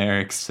nothing there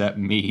except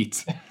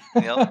meat.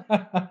 Yep.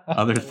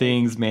 Other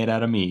things made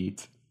out of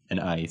meat and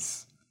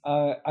ice.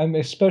 I'm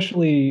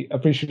especially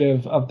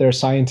appreciative of their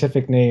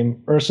scientific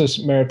name, Ursus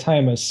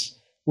maritimus,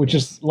 which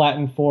is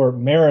Latin for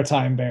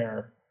maritime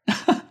bear.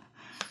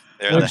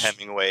 They're the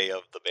Hemingway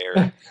of the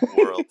bear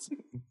world.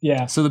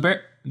 Yeah. So the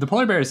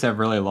polar bears have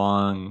really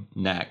long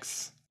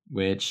necks,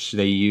 which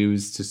they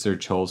use to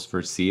search holes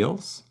for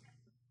seals.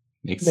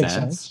 Makes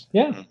sense.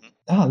 Yeah.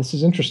 Mm-hmm. This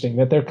is interesting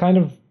that they're kind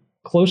of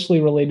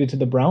closely related to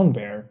the brown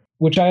bear,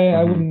 which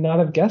I would not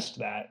have guessed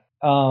that.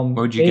 What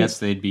would you guess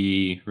they'd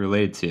be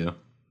related to?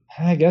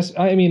 I guess,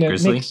 I mean,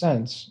 Grizzly? It makes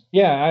sense.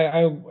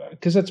 Yeah,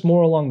 because that's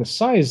more along the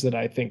size that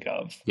I think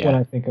of when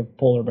I think of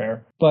polar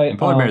bear. But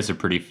polar bears are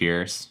pretty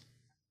fierce.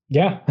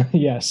 Yeah,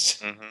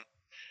 yes. Mm-hmm.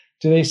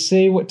 Do they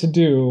say what to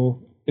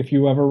do if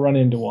you ever run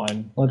into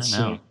one? Let's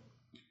see.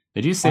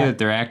 They do say that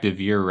they're active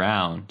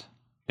year-round.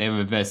 They have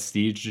a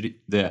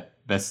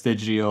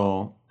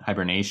vestigial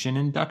hibernation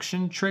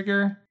induction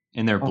trigger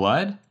in their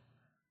blood.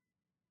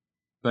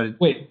 But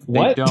wait,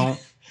 what?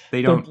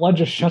 They Their don't. blood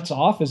just shuts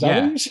off? Is that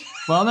what you're saying?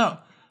 Well, no.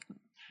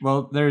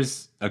 Well, we're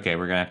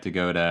gonna have to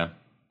go to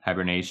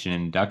hibernation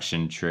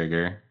induction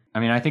trigger. I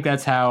mean, I think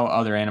that's how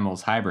other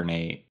animals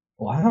hibernate.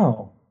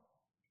 Wow.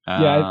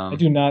 Yeah, I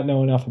do not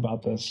know enough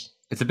about this.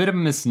 It's a bit of a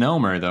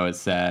misnomer, though, it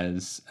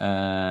says.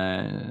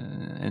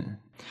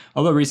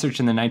 Although research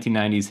in the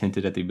 1990s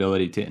hinted at the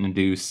ability to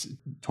induce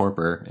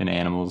torpor in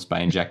animals by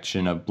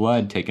injection of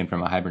blood taken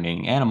from a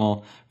hibernating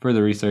animal,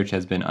 further research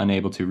has been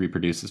unable to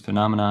reproduce this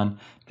phenomenon.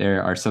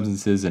 There are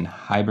substances in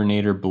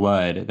hibernator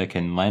blood that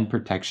can lend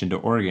protection to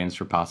organs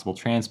for possible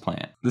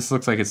transplant. This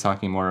looks like it's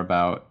talking more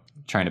about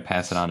trying to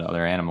pass it on to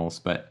other animals,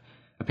 but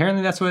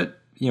apparently that's what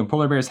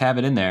polar bears have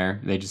it in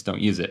there. They just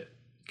don't use it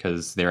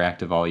because they're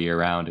active all year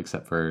round,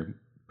 except for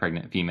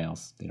pregnant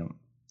females. They don't.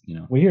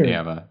 Weird. They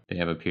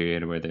have a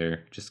period where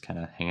they're just kind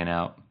of hanging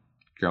out,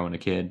 growing a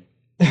kid.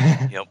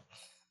 Yep.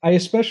 I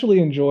especially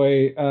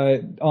enjoy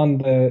on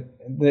the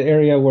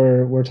area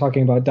where we're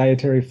talking about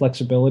dietary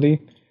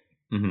flexibility.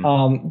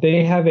 Mm-hmm.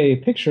 They have a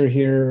picture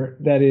here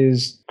that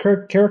is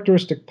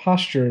characteristic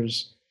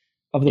postures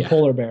of the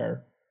polar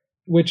bear,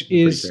 which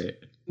is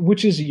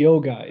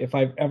yoga. If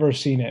I've ever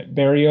seen it,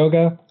 bear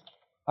yoga.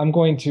 I'm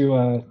going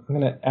to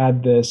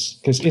add this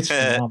because it's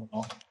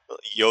phenomenal.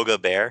 Yoga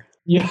bear.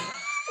 Yeah.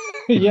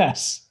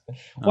 Yes.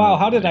 Wow.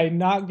 How did I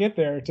not get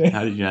there?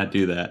 How did you not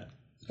do that?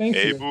 Thank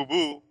you. Hey, boo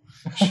boo.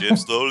 Shift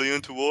slowly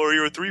into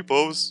warrior 3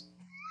 pose.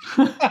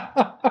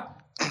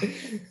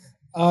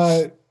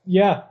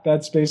 Yeah,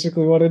 that's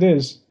basically what it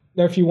is.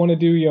 If you want to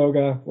do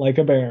yoga like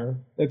a bear,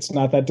 it's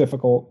not that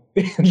difficult.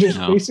 Just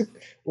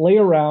basically lay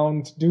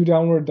around, do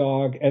downward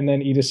dog, and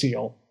then eat a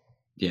seal.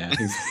 Yeah.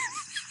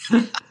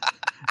 Is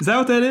that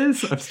what that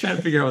is? I was trying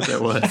to figure out what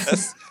that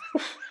was.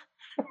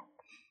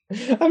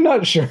 I'm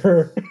not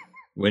sure.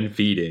 When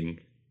feeding.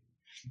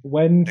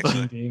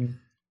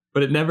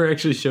 But it never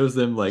actually shows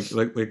them like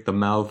the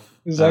mouth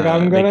it's like,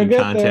 I'm gonna making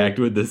get contact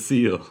there. with the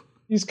seal.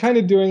 He's kind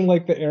of doing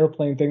like the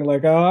airplane thing,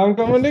 like, oh, I'm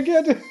going to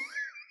get it.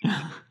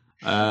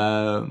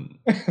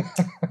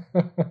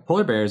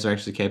 Polar bears are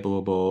actually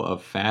capable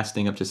of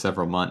fasting up to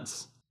several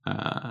months.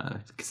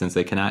 Since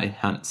they cannot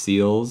hunt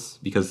seals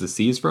because the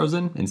sea is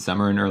frozen in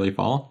summer and early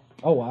fall.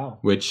 Oh, wow.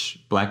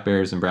 Which black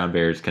bears and brown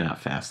bears cannot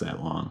fast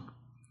that long.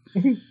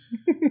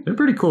 They're a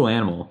pretty cool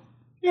animal.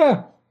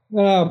 Yeah.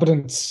 But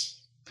it's...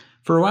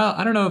 For a while,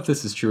 I don't know if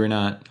this is true or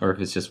not, or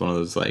if it's just one of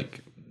those like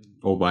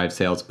old wives'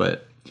 tales,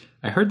 but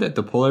I heard that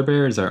the polar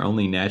bear is our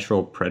only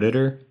natural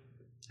predator.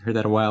 I heard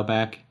that a while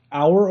back.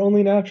 Our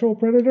only natural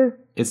predator?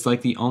 It's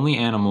like the only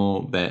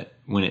animal that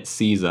when it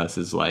sees us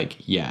is like,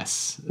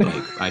 yes,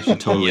 like I should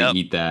totally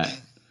eat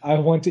that. I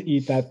want to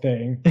eat that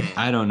thing.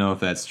 I don't know if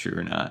that's true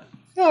or not.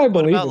 No, I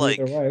believe it like,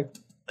 either way.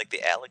 Like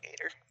the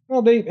alligator?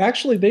 Well,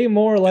 they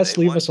more or less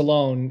leave us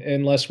alone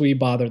unless we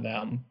bother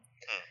them.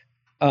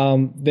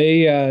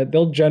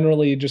 They'll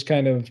generally just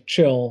kind of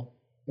chill.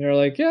 They're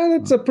like, yeah,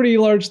 that's a pretty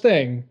large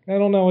thing. I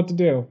don't know what to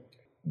do.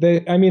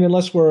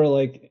 Unless we're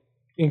like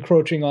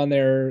encroaching on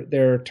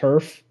their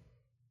turf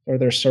or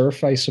their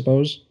surf, I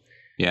suppose.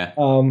 Yeah.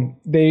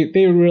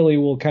 They really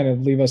will kind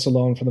of leave us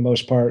alone for the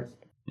most part.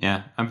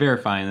 Yeah, I'm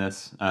verifying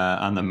this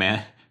on the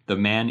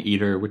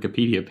Man-Eater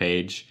Wikipedia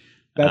page.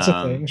 That's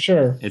a thing,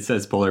 sure. It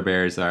says polar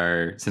bears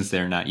are, since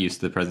they're not used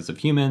to the presence of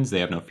humans, they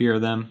have no fear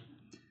of them.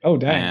 Oh,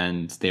 dang.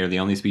 And they are the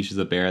only species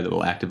of bear that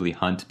will actively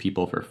hunt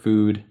people for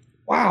food.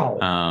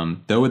 Wow.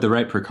 Though with the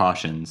right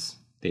precautions,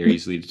 they are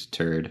easily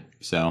deterred.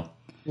 So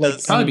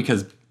probably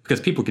because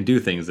people can do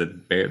things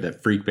that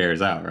freak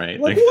bears out,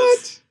 right? Like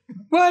what?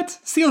 What?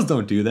 Seals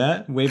don't do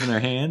that. Waving their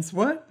hands.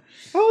 What?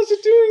 How is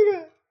it doing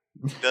that?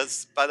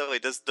 By the way,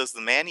 does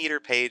the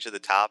Man-Eater page at the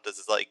top, does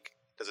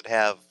it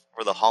have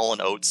for the Hall &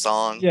 Oates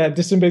song? Yeah,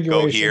 disambiguation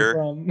Go here.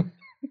 From...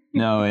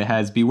 No, it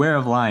has beware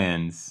of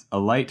lions,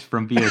 alight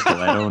from vehicle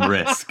at own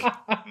risk.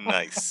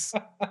 Nice.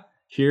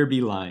 Here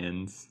be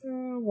lions.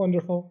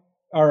 Wonderful.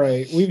 All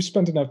right, we've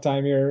spent enough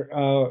time here.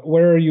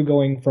 Where are you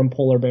going from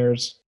polar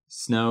bears?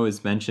 Snow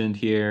is mentioned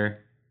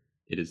here.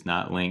 It is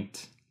not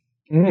linked.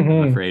 Mm-hmm.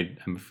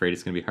 I'm afraid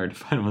it's going to be hard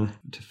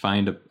to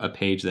find a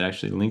page that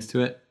actually links to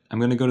it. I'm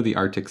going to go to the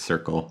Arctic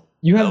Circle.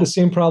 You have the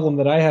same problem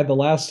that I had the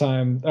last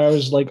time. I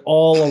was like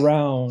all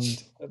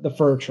around the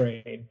fur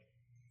trade.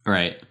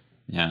 Right.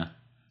 Yeah.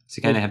 So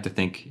you kind of have to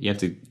think. You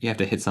have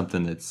to hit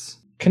something that's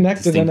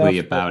connected distinctly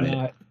enough about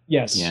it.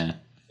 Yes. Yeah.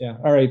 Yeah.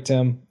 All right,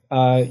 Tim.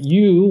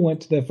 You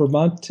went to the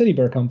Vermont Teddy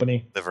Bear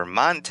Company. The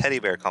Vermont Teddy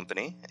Bear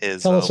Company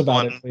is tell us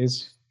about it,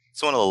 please.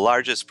 It's one of the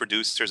largest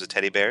producers of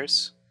teddy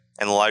bears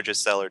and the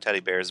largest seller of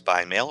teddy bears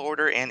by mail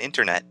order and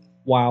internet.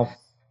 Wow.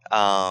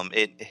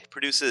 It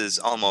produces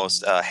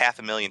almost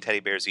 500,000 teddy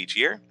bears each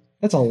year.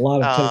 That's a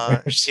lot of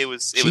teddy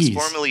bears. It was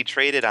formerly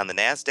traded on the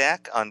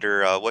NASDAQ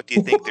under what do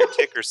you think their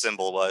ticker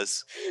symbol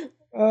was?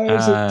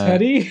 Is it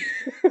Teddy?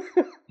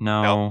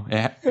 No,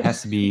 it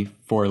has to be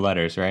 4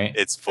 letters, right?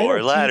 It's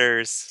 4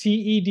 letters.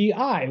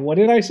 TEDI. What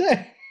did I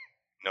say?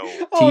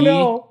 No. Oh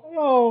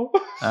no!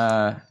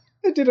 I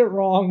did it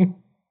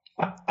wrong.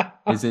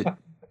 Is it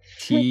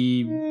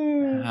T?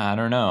 I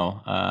don't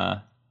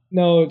know.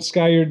 No,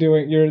 Sky, you're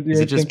is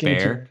it just thinking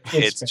bear?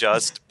 It's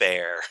just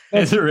bear.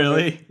 Is it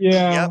really?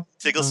 Yeah. Yep.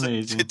 Tickle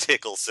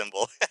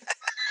symbol.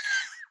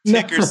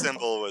 Ticker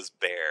symbol was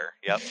bear.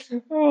 Yep.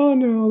 Oh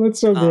no, that's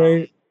so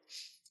great.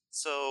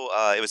 So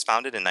it was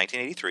founded in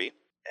 1983.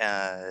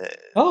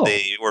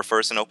 They were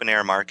first in open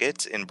air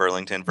market in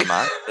Burlington,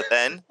 Vermont, but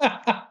then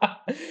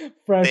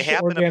they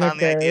happened upon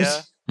the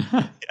idea.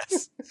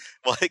 Yes.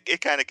 Well,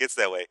 it kind of gets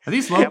that way. Are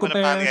these local bears?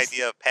 Happened upon the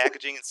idea of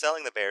packaging and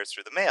selling the bears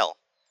through the mail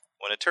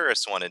when a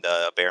tourist wanted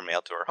a bear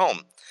mailed to her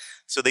home.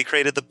 So they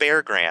created the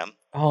Beargram.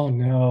 Oh,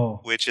 no.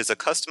 Which is a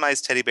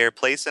customized teddy bear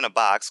placed in a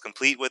box,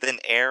 complete with an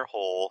air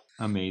hole.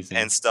 Amazing.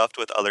 And stuffed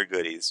with other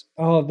goodies.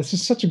 Oh, this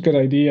is such a good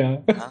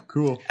idea.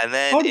 Cool. And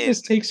then how did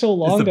this take so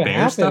long to happen? Is the bear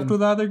happen? stuffed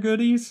with other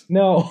goodies?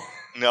 No.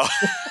 No.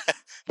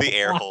 The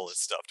air hole is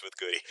stuffed with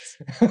goodies.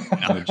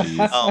 Oh,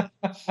 jeez.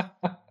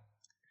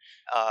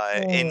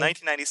 In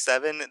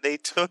 1997, they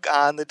took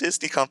on the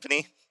Disney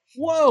Company.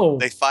 Whoa!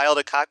 They filed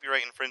a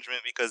copyright infringement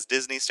because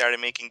Disney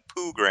started making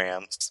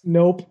Pooh-grams.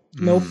 Nope.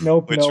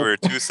 Which were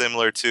too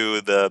similar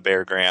to the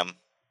Beargram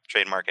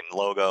trademark and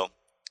logo.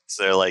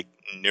 So they're like,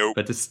 nope.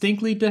 But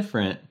distinctly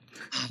different.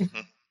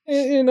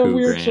 In a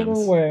weird sort of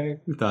way.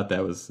 Who thought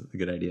that was a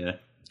good idea?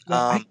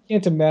 I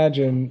can't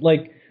imagine.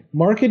 Like,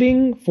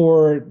 marketing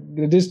for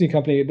the Disney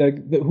company,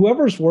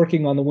 whoever's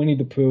working on the Winnie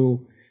the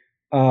Pooh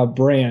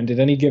brand at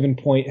any given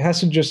point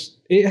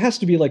it has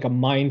to be like a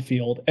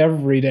minefield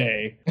every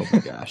day. Oh my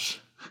gosh.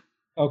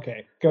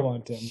 Okay, go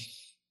on, Tim.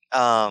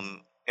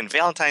 In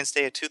Valentine's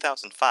Day of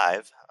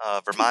 2005,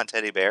 Vermont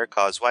Teddy Bear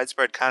caused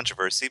widespread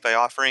controversy by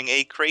offering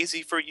a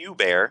Crazy for You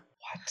bear.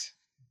 What?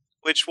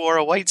 Which wore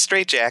a white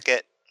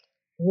straitjacket.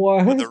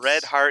 What? With a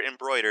red heart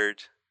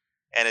embroidered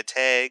and a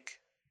tag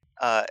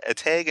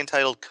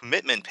entitled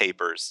Commitment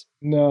Papers.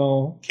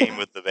 No. Came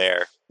with the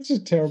bear. This is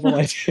a terrible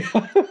idea.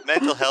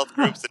 Mental health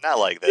groups did not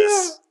like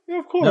this. Yeah,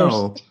 of course.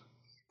 No.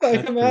 I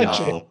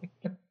imagine.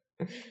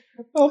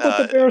 Oh, but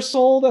the bear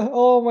sold.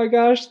 Oh my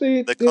gosh, the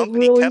it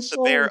company really kept the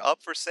sold. bear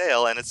up for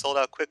sale, and it sold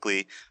out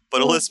quickly.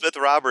 But Oh. Elizabeth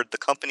Robert, the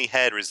company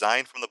head,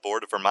 resigned from the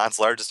board of Vermont's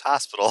largest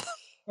hospital.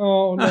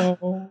 Oh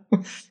no.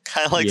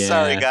 Kind of like, Yeah.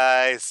 sorry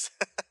guys.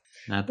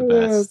 Not the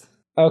best.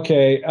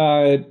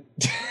 Okay.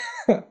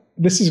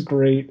 This is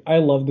great. I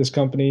love this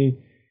company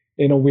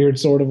in a weird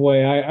sort of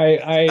way.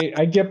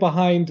 I get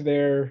behind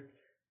their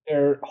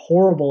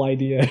horrible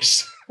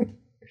ideas.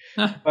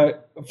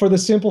 But for the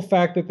simple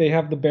fact that they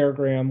have the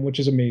Beargram, which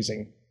is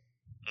amazing.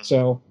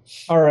 So,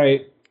 all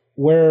right,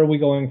 where are we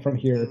going from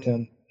here,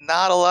 Tim?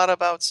 Not a lot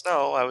about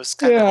snow. I was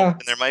kind of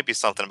hoping there might be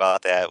something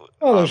about that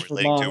there's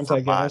relating to Vermont,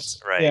 I guess.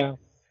 right? Yeah.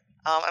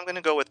 I'm going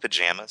to go with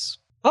pajamas.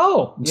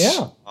 Oh,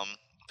 yeah.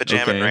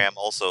 Pajamagram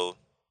also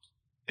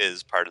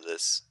is part of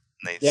this.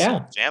 And they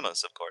sell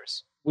pajamas, of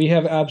course. We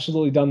have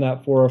absolutely done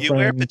that for a friend. You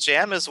wear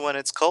pajamas when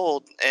it's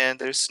cold, and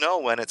there's snow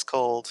when it's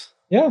cold.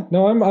 Yeah,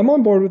 no, I'm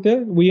on board with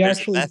it.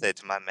 There's a method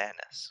to my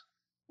madness.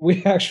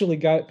 We actually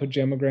got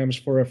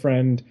pajamagrams for a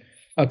friend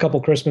a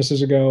couple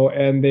Christmases ago,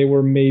 and they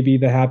were maybe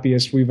the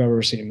happiest we've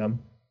ever seen them.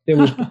 It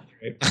was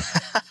great.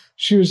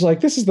 She was like,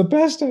 "This is the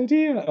best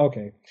idea."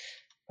 Okay.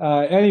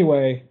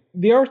 Anyway,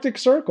 the Arctic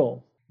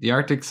Circle. The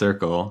Arctic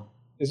Circle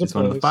is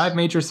one of the 5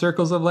 major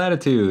circles of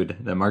latitude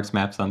that marks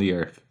maps on the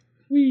Earth.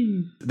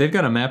 Whee. They've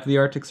got a map of the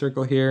Arctic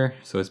Circle here,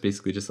 so it's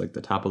basically just like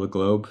the top of the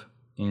globe,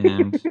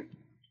 and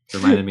it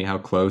reminded me how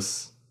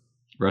close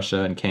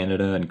Russia and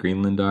Canada and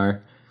Greenland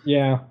are.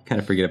 Yeah. Kind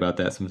of forget about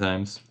that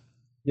sometimes.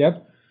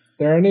 Yep.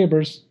 They're our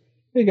neighbors.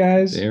 Hey,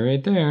 guys. They're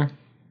right there.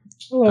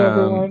 Hello,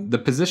 everyone. The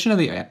position of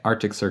the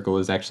Arctic Circle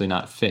is actually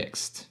not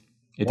fixed.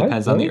 It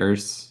depends on the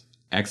Earth's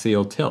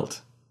axial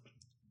tilt,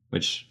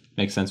 which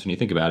makes sense when you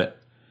think about it.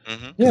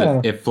 Mm-hmm.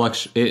 Yeah.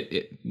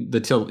 The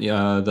tilt,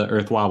 the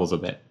Earth wobbles a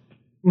bit,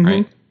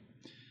 right?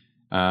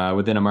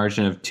 Within a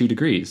margin of 2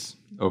 degrees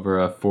over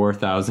a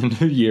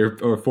 4,000 year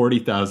or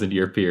 40,000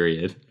 year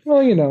period.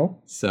 Well, you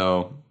know.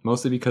 So,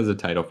 mostly because of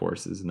tidal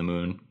forces in the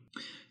moon.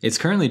 It's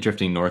currently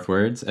drifting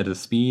northwards at a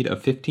speed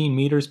of 15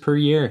 meters per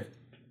year.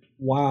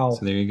 Wow.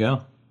 So there you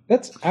go.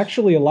 That's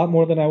actually a lot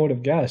more than I would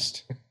have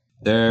guessed.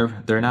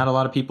 There are not a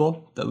lot of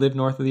people that live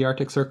north of the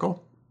Arctic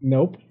Circle.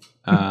 Nope.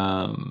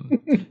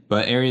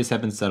 But areas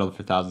have been settled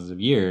for thousands of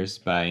years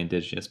by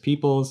indigenous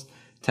peoples.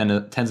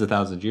 Tens of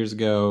thousands of years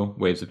ago,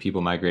 waves of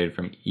people migrated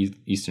from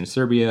eastern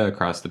Serbia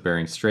across the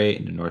Bering Strait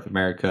into North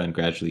America and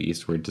gradually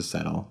eastward to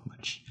settle,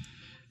 which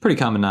pretty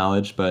common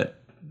knowledge,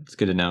 but it's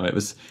good to know. It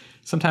was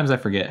sometimes I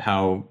forget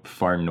how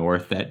far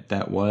north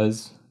that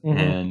was,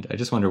 and I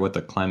just wonder what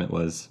the climate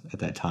was at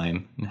that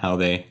time and how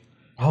they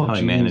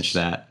managed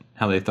that,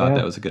 how they thought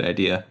that was a good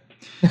idea.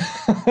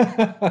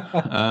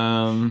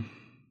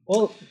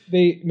 Well,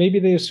 maybe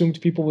they assumed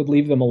people would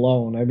leave them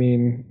alone. I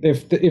mean,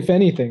 if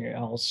anything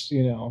else,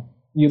 you know,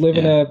 you live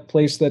in a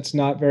place that's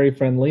not very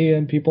friendly,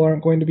 and people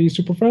aren't going to be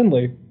super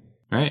friendly.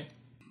 Right.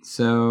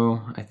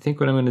 So I think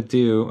what I'm going to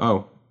do.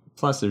 Oh,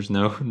 plus there's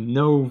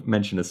no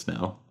mention of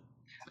snow.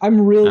 I'm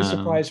really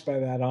surprised by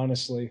that,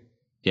 honestly.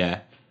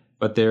 Yeah,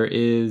 but there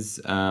is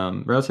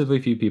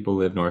relatively few people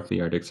live north of the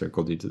Arctic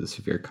Circle due to the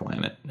severe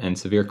climate, and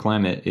severe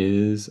climate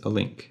is a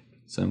link.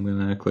 So I'm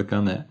going to click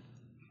on that.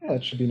 Yeah,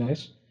 that should be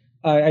nice.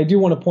 I do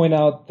want to point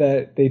out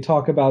that they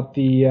talk about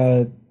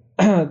the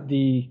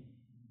the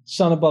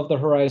sun above the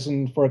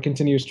horizon for a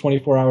continuous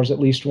 24 hours at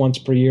least once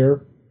per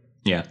year.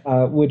 Yeah.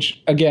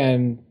 Which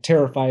again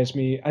terrifies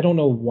me. I don't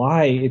know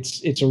why.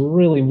 It's a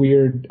really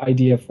weird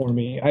idea for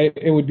me.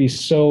 It would be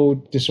so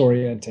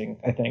disorienting,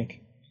 I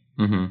think.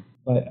 Mm-hmm.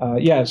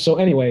 But so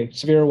anyway,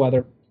 severe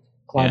weather,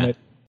 climate,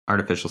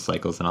 artificial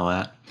cycles, and all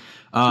that.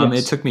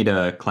 Yes. It took me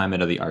to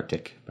climate of the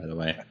Arctic, by the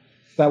way.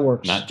 That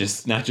works. Not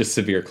just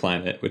severe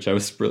climate, which I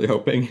was really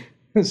hoping.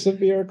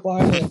 Severe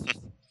climate.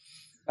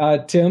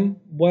 Tim,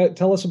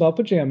 tell us about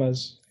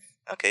pajamas.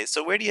 Okay,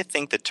 so where do you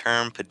think the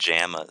term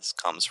pajamas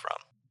comes from?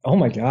 Oh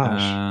my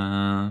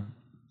gosh.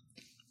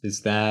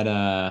 Is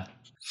that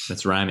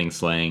that's rhyming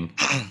slang?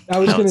 I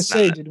was going to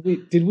say,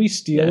 did we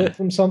steal it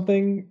from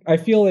something? I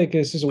feel like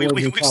this is a word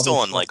we've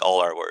stolen like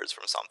all our words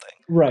from something.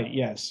 Right,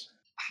 yes.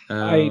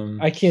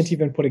 I can't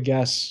even put a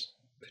guess.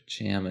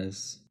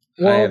 Pajamas.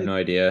 Well, I have no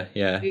idea.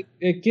 Yeah.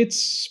 It gets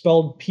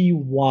spelled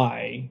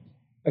PY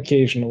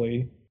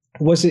occasionally.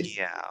 Was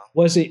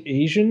it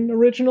Asian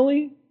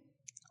originally?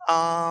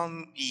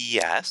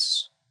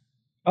 Yes.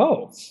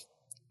 Oh.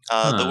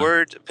 The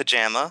word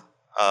pajama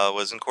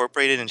was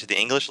incorporated into the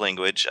English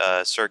language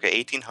circa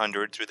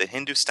 1800 through the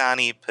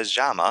Hindustani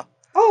pajama.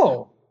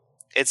 Oh.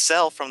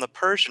 Itself from the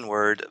Persian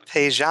word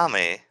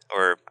pajame,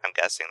 or I'm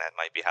guessing that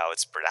might be how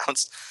it's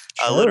pronounced,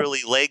 Sure.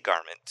 literally leg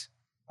garment.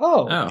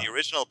 Oh. The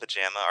original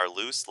pajama are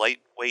loose,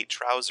 lightweight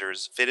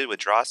trousers fitted with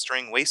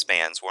drawstring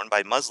waistbands worn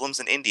by Muslims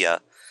in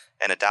India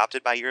and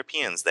adopted by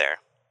Europeans there.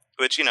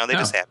 Which, they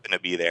just happen to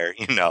be there,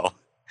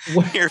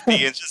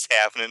 Europeans just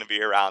happening to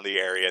be around the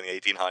area in the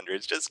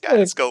 1800s, just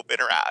kind of scoping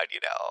around,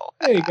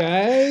 Hey,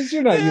 guys,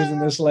 you're not using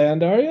this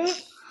land, are you?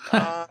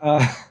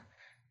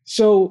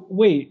 So,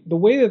 wait, the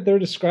way that they're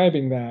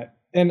describing that,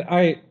 and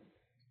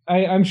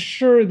I'm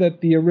sure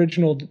that the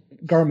original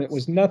garment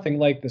was nothing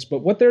like this, but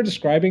what they're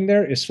describing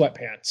there is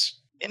sweatpants.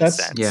 In a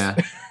sense. Yeah.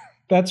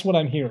 That's what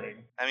I'm hearing.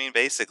 I mean,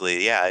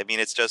 basically, yeah. I mean,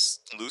 it's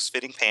just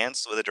loose-fitting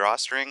pants with a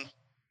drawstring.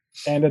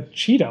 And a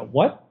cheetah.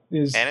 What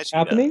is And a cheetah.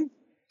 happening?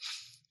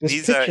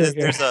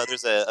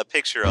 There's a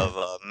picture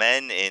of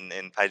men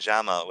in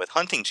pajama with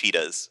hunting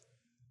cheetahs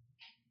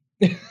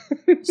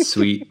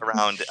Sweet.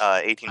 around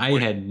 1840. I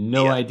had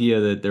no idea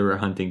that there were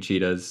hunting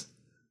cheetahs.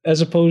 As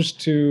opposed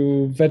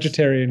to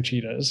vegetarian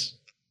cheetahs.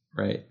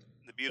 Right.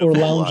 The beautiful Or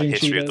lounging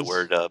history of the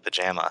cheetahs. word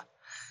pajama.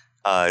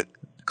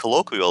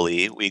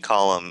 Colloquially, we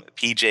call them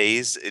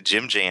PJs,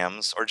 Jim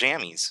Jams, or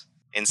jammies.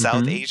 In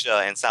South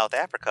Asia and South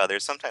Africa, they're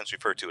sometimes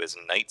referred to as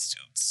night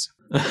suits.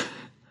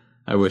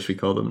 I wish we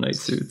called them night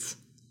suits.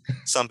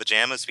 Some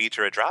pajamas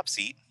feature a drop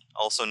seat,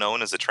 also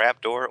known as a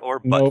trapdoor or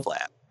butt Nope.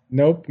 flap.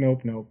 Nope.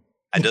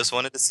 I just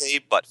wanted to say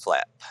butt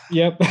flap.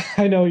 Yep,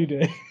 I know you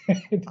did.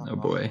 Oh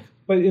boy.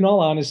 But in all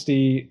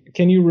honesty,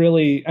 can you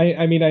really...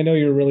 I mean, I know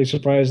you're really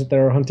surprised that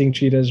there are hunting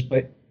cheetahs,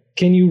 but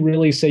can you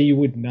really say you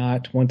would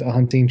not want a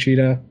hunting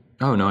cheetah?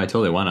 Oh no, I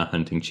totally want a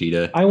hunting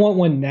cheetah. I want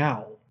one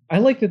now. I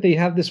like that they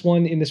have this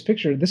one in this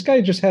picture. This guy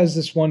just has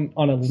this one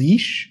on a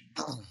leash,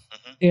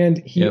 and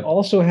he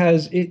also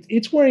has it.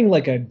 It's wearing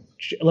like a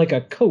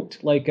coat.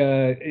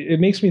 It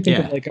makes me think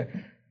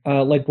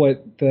of like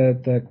what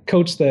the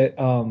coats that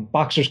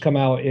boxers come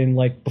out in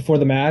like before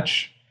the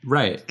match.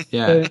 Right.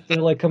 Yeah. They're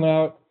like coming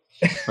out.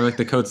 Or like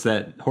the coats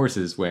that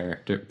horses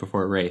wear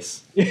before a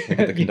race, like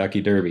at the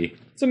Kentucky Derby.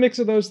 It's a mix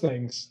of those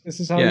things. This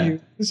is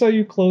how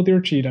you clothe your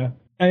cheetah.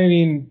 I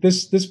mean,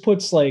 this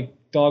puts like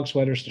dog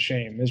sweaters to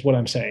shame, is what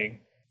I'm saying.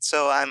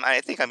 So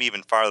I think I'm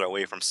even farther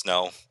away from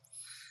snow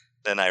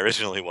than I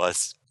originally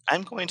was.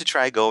 I'm going to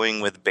try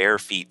going with bare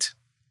feet.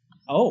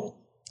 Oh.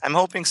 I'm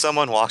hoping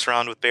someone walks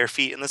around with bare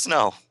feet in the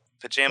snow.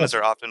 Pajamas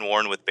are often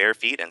worn with bare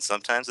feet and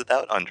sometimes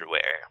without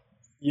underwear.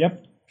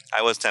 Yep.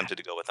 I was tempted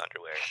to go with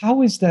underwear.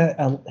 How is that?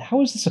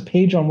 How is this a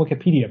page on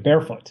Wikipedia?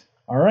 Barefoot.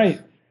 All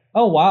right.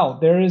 Oh wow,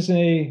 there's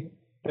a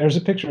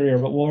picture here,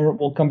 but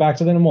we'll come back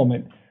to that in a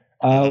moment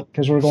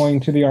because we're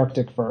going to the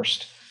Arctic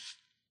first.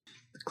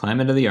 The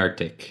climate of the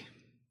Arctic.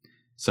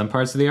 Some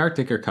parts of the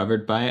Arctic are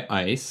covered by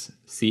ice,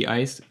 sea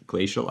ice,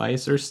 glacial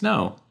ice, or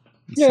snow.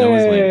 Snow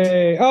is linked.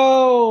 Yay!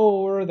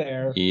 Oh, we're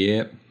there.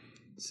 Yep.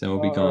 So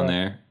we'll be going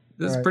there.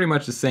 This is pretty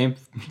much the same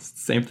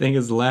thing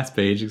as the last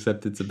page,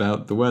 except it's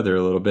about the weather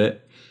a little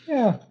bit.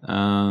 Yeah.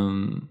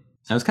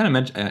 I was kind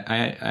of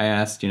I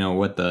asked,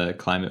 what the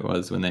climate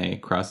was when they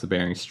crossed the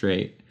Bering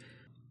Strait.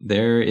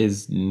 There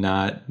is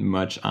not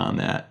much on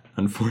that,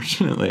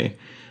 unfortunately.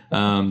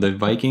 The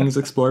Vikings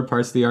explored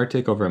parts of the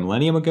Arctic over a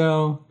millennium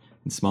ago,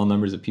 and small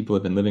numbers of people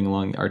have been living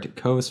along the Arctic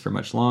coast for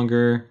much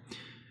longer.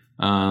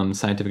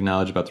 Scientific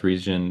knowledge about the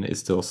region is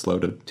still slow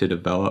to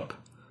develop.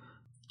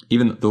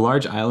 Even the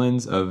large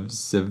islands of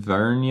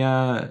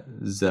Severnia,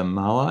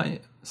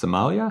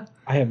 Somalia?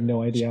 I have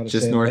no idea how to say it.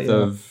 Just north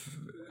of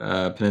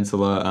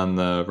peninsula on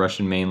the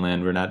Russian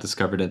mainland were not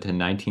discovered until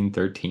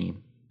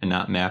 1913 and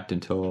not mapped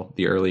until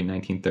the early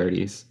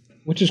 1930s.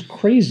 Which is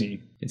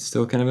crazy. It's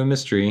still kind of a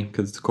mystery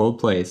because it's a cold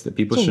place that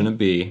people shouldn't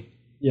be.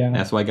 Yeah.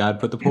 That's why God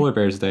put the polar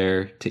bears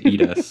there to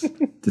eat us,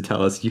 to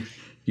tell us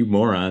you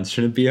morons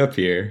shouldn't be up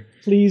here.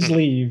 Please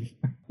leave.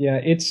 Yeah,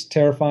 it's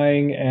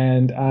terrifying,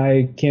 and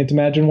I can't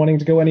imagine wanting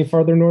to go any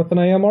farther north than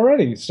I am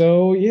already.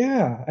 So,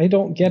 yeah, I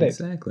don't get it.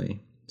 Exactly.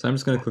 So I'm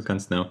just going to click on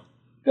snow.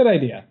 Good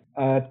idea.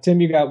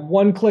 Tim, you got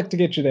one click to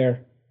get you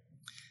there.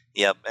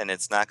 Yep, and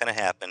it's not going to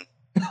happen.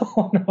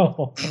 Oh,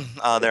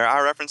 no. There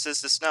are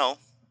references to snow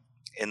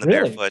in the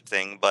Really? barefoot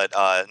thing, but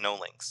no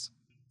links.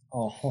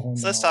 Oh, no.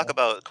 So let's talk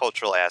about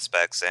cultural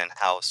aspects and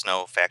how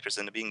snow factors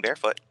into being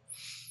barefoot.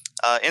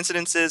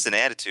 Incidences and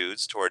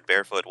attitudes toward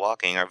barefoot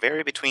walking are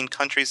vary between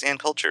countries and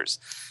cultures.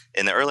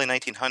 In the early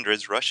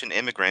 1900s, Russian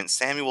immigrant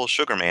Samuel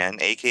Sugarman,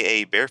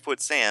 a.k.a. Barefoot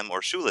Sam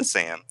or Shoeless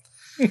Sam,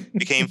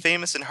 became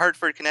famous in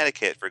Hartford,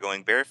 Connecticut for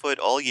going barefoot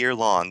all year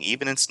long,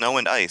 even in snow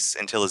and ice,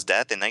 until his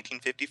death in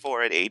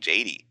 1954 at age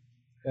 80.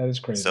 That is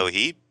crazy. So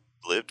he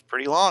lived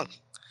pretty long.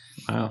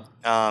 Wow.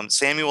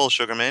 Samuel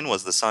Sugarman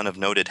was the son of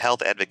noted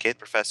health advocate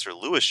Professor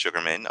Louis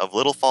Sugarman of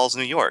Little Falls,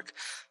 New York,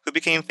 who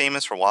became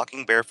famous for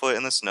walking barefoot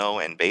in the snow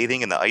and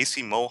bathing in the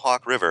icy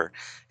Mohawk River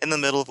in the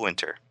middle of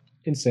winter.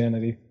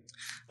 Insanity.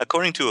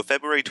 According to a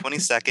February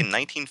 22nd,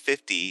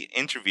 1950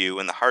 interview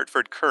in the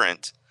Hartford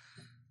Courant,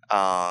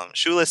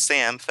 Shoeless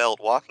Sam felt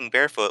walking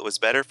barefoot was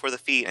better for the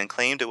feet and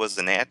claimed it was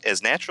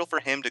as natural for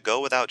him to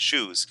go without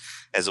shoes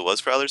as it was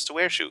for others to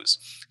wear shoes.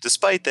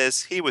 Despite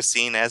this, he was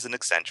seen as an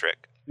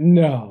eccentric.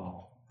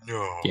 No.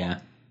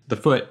 Yeah. The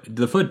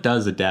foot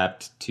does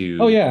adapt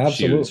to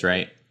absolutely. shoes,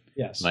 right?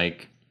 Yes.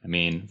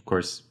 Of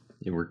course,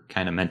 we're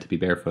kind of meant to be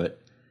barefoot.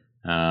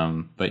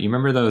 But you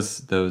remember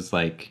those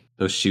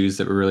shoes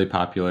that were really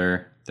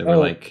popular that were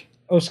like...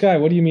 Oh, Sky,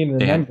 what do you mean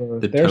remember?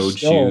 The toed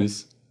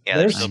shoes. Yeah,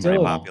 they're still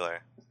pretty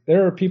popular.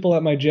 There are people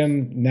at my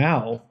gym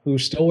now who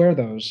still wear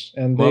those.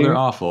 And they're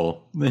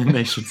awful.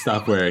 They should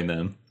stop wearing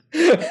them.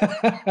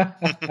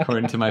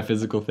 According to my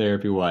physical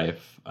therapy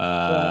wife.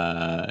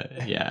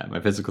 Yeah, my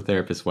physical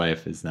therapist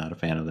wife is not a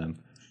fan of them.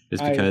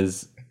 Just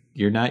because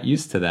you're not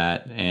used to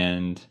that.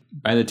 And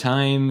by the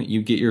time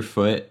you get your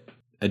foot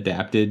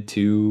adapted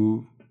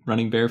to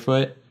running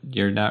barefoot,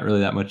 you're not really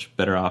that much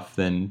better off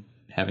than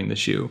having the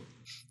shoe.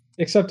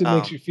 Except it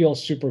makes you feel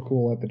super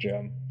cool at the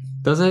gym.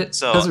 Does it?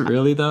 Does it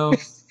really, though?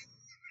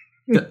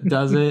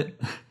 Does it?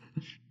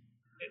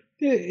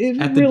 It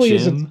at the really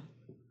gym?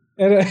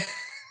 Isn't.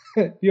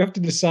 You have to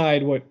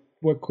decide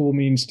what cool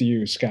means to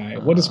you, Sky.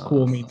 What does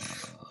cool mean?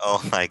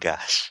 Oh my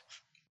gosh.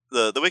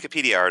 The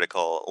Wikipedia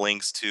article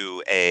links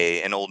to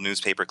an old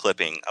newspaper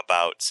clipping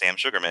about Sam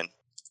Sugarman.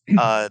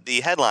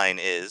 The headline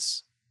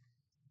is,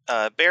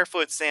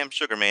 Barefoot Sam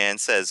Sugarman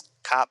says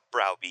cop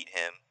browbeat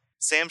him.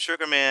 Sam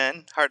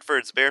Sugarman,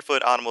 Hartford's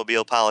barefoot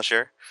automobile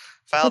polisher,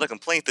 filed a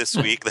complaint this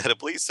week that a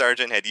police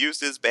sergeant had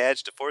used his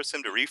badge to force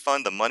him to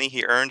refund the money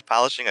he earned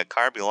polishing a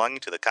car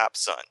belonging to the cop's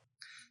son.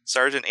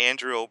 Sergeant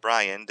Andrew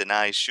O'Brien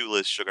denies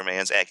shoeless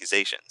Sugarman's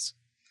accusations.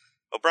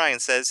 O'Brien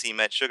says he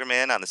met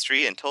Sugarman on the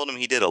street and told him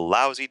he did a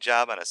lousy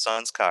job on his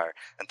son's car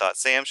and thought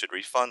Sam should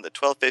refund the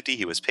 $12.50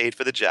 he was paid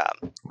for the job.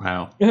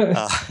 Wow.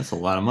 That's a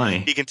lot of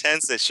money. He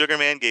contends that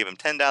Sugarman gave him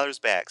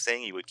 $10 back,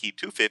 saying he would keep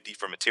 $2.50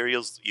 for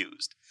materials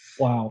used.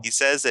 Wow. He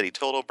says that he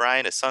told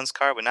O'Brien his son's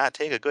car would not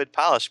take a good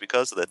polish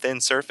because of the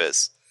thin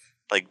surface.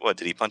 Like, what,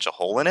 did he punch a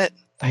hole in it?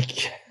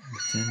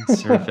 Thin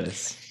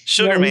surface.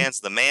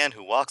 Sugarman's the man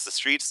who walks the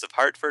streets of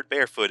Hartford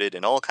barefooted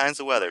in all kinds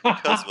of weather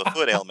because of a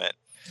foot ailment.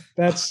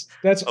 That's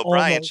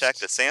O'Brien almost...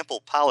 checked a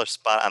sample polish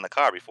spot on the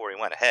car before he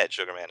went ahead,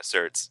 Sugarman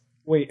asserts.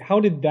 Wait, how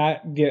did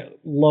that get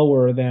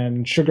lower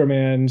than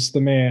Sugarman's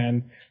the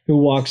man who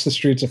walks the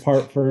streets of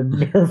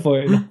Hartford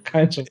barefoot in all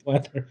kinds of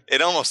weather?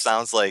 It almost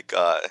sounds like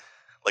a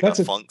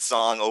funk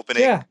song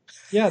opening.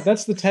 Yeah,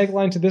 that's the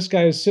tagline to this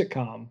guy's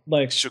sitcom.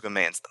 Like,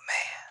 Sugarman's the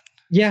man.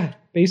 Yeah,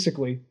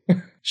 basically.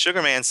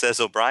 Sugarman says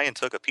O'Brien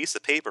took a piece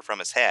of paper from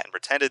his hat and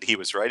pretended he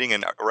was writing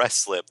an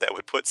arrest slip that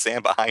would put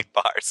Sam behind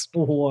bars.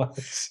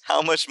 What?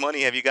 How much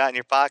money have you got in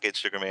your pocket?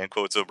 Sugarman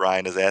quotes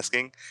O'Brien as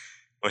asking.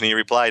 When he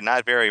replied,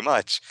 not very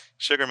much,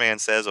 Sugarman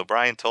says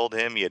O'Brien told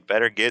him he had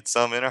better get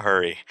some in a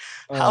hurry.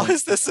 How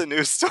is this a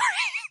news story?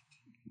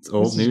 It's an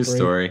old news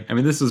story. I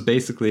mean, this was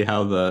basically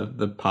how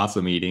the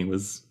PASA meeting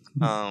was.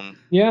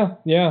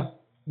 Yeah.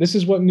 This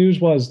is what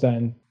news was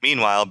then.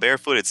 Meanwhile,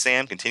 barefooted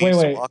Sam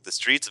continues to walk the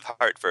streets of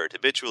Hartford,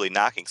 habitually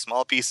knocking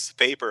small pieces of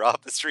paper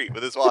off the street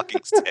with his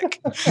walking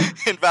stick,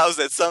 and vows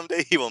that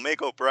someday he will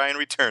make O'Brien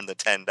return the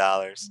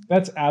 $10.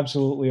 That's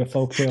absolutely a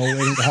folktale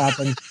waiting to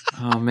happen.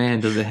 Oh man,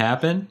 does it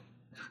happen?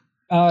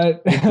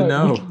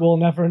 No. We'll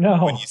never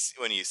know.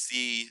 When you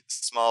see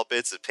small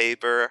bits of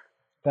paper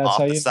that's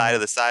off the side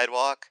of the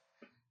sidewalk,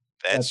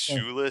 that's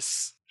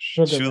shoeless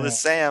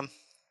Sam.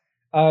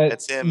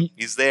 That's him.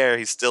 He's there.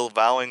 He's still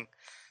vowing.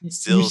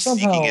 Still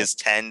seeking his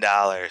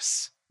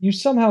 $10. You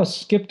somehow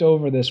skipped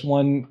over this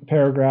one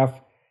paragraph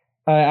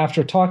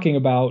after talking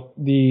about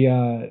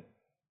the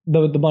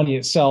money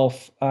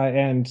itself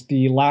and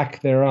the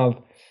lack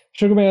thereof.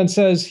 Sugarman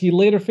says he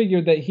later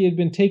figured that he had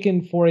been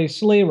taken for a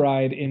sleigh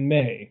ride in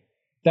May.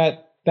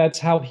 That's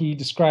how he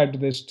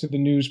described this to the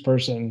news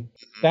person.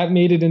 That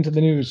made it into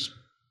the news,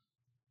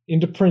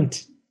 into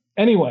print.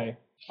 Anyway,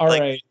 all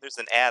right. There's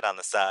an ad on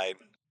the side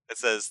that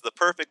says the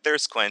perfect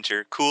thirst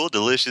quencher, cool,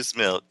 delicious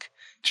milk.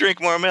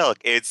 Drink more milk.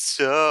 It's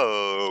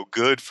so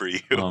good for you.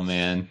 Oh,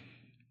 man.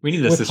 We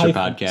need a sister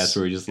podcast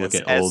where we just look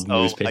at old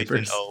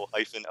newspapers. -O.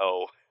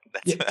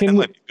 That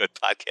might be a good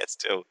podcast,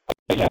 too.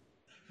 Yeah.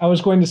 I was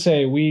going to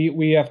say, we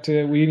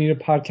need a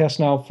podcast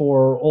now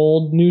for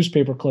old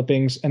newspaper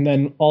clippings and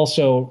then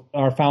also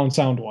our Found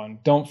Sound one.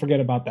 Don't forget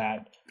about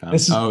that.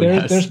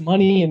 There's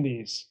money in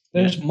these.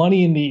 There's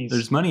money in these.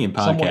 There's money in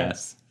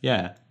podcasts.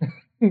 Somewhere.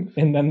 Yeah.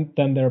 And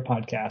then there are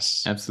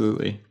podcasts.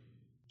 Absolutely.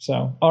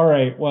 So, all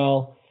right.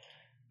 Well,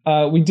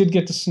 we did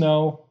get to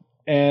snow,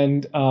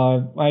 and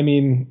I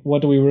mean,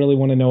 what do we really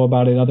want to know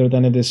about it other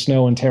than it is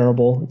snow and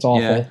terrible? It's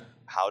awful. Yeah.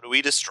 How do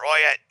we destroy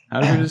it?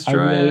 How do we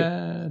destroy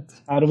it?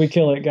 How do we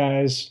kill it,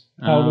 guys?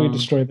 How do we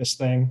destroy this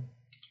thing?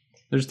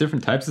 There's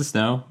different types of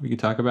snow we could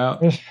talk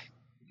about.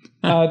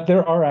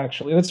 There are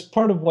actually. That's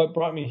part of what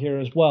brought me here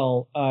as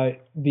well.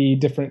 The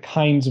different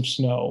kinds of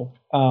snow,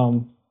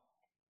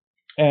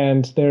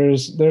 and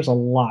there's a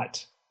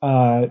lot.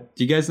 Do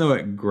you guys know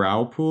what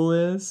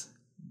growpool is?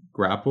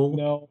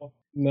 Grapple?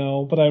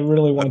 No, but I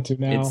really want to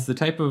now. It's the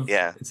type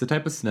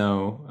of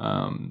snow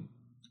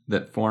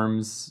that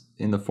forms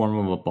in the form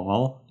of a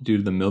ball due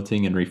to the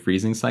melting and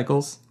refreezing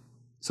cycles.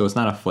 So it's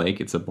not a flake,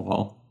 it's a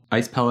ball.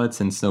 Ice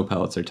pellets and snow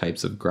pellets are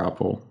types of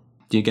grapple.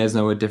 Do you guys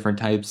know what different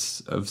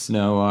types of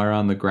snow are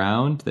on the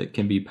ground that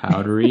can be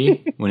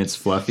powdery when it's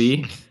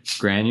fluffy,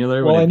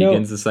 granular when it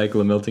begins the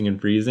cycle of melting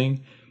and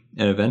freezing,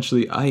 and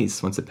eventually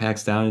ice once it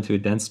packs down into a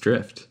dense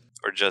drift?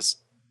 Or just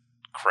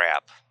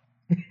crap.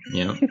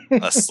 Yep.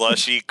 A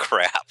slushy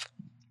crap.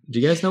 Do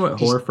you guys know what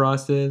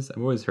hoarfrost is?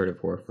 I've always heard of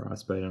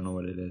hoarfrost, but I don't know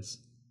what it is.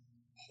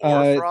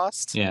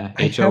 Hoarfrost? Yeah,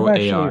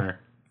 Hoar.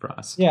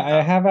 frost. Yeah,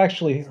 I have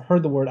actually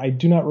heard the word. I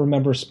do not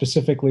remember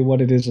specifically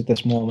what it is at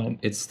this moment.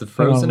 It's the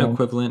frozen Hang on.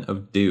 equivalent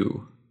of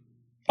dew.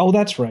 Oh,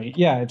 that's right.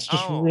 Yeah, it's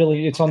just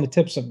really, it's on the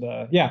tips of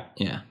the, yeah.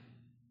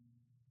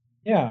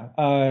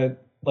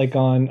 Like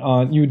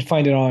on you would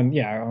find it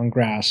on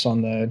grass,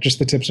 on just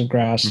the tips of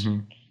grass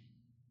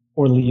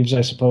or leaves,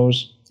 I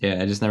suppose.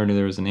 Yeah, I just never knew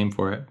there was a name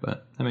for it,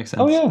 but that makes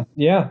sense. Oh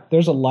yeah.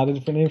 There's a lot of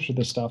different names for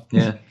this stuff.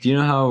 Yeah. Do you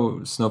know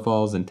how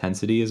snowfall's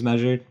intensity is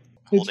measured?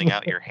 Holding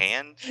out your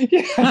hand.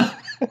 Yeah.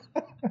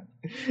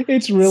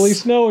 It's really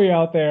snowy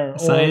out there.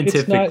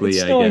 Scientifically,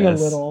 it's snowing I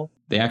guess. A little.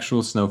 The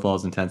actual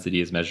snowfall's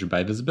intensity is measured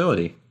by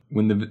visibility.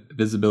 When the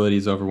visibility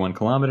is over 1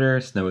 kilometer,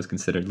 snow is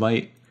considered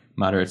light.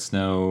 Moderate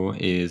snow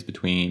is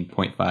between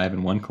 0.5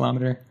 and 1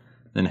 kilometer.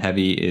 Then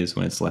heavy is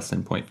when it's less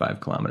than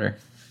 0.5 kilometer.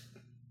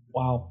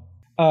 Wow.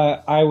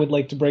 I would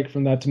like to break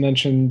from that to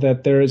mention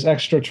that there is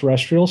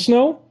extraterrestrial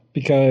snow,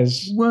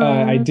 because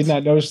I did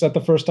not notice that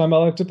the first time I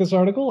looked at this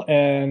article,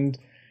 and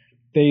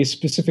they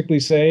specifically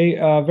say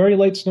very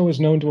light snow is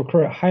known to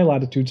occur at high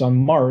latitudes on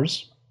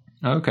Mars.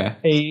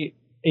 Okay.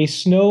 A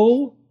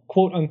snow,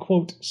 quote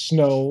unquote,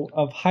 snow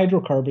of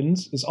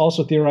hydrocarbons is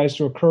also theorized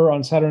to occur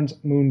on Saturn's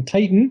moon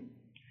Titan.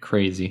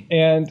 Crazy.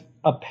 And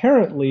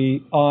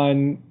apparently,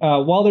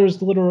 while there is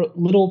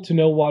little to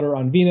no water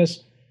on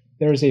Venus,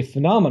 there is a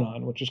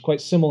phenomenon which is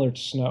quite similar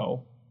to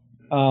snow.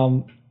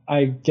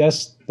 I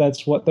guess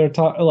that's what they're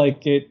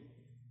talking.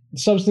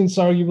 Substance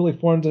arguably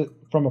formed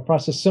from a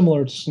process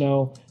similar to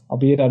snow,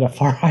 albeit at a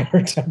far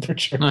higher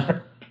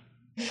temperature.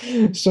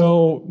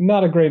 So,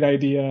 not a great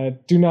idea.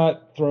 Do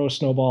not throw a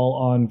snowball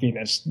on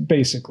Venus.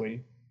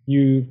 Basically,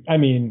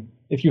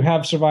 if you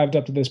have survived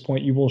up to this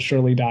point, you will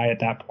surely die at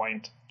that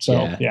point.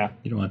 So, yeah.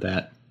 You don't want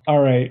that.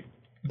 All right.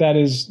 That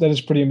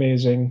is pretty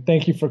amazing.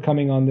 Thank you for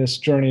coming on this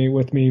journey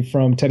with me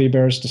from teddy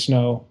bears to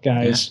snow,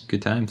 guys. Yeah,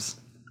 good times.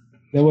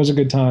 It was a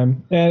good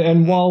time.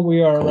 And while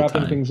we are cold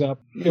wrapping time. things up,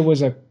 it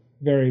was a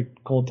very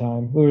cold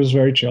time. It was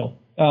very chill.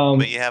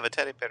 But you have a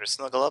teddy bear to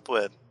snuggle up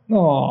with.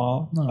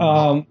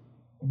 Aww.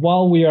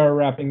 While we are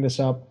wrapping this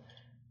up,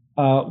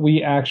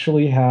 we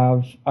actually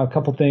have a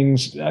couple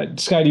things.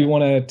 Sky, do you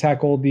want to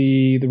tackle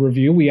the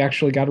review? We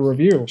actually got a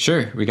review.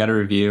 Sure, we got a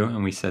review,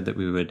 and we said that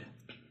we would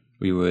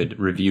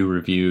review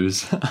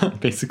reviews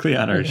basically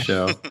on our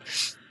show.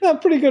 Yeah,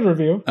 pretty good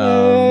review.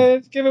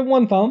 Give it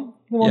one thumb.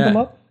 Thumb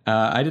up.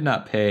 I did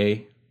not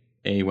pay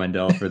a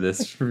Wendell for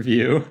this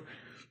review,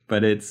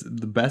 but it's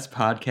the best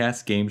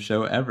podcast game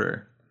show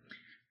ever.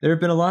 There have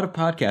been a lot of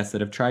podcasts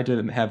that have tried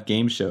to have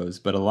game shows,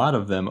 but a lot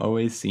of them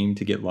always seem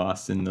to get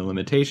lost in the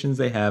limitations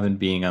they have in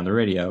being on the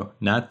radio.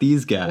 Not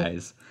these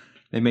guys.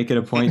 They make it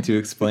a point to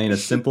explain a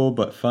simple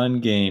but fun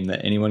game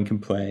that anyone can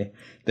play.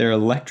 Their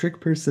electric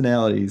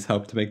personalities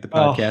help to make the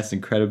podcast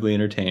incredibly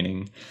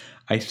entertaining.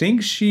 I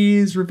think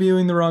she's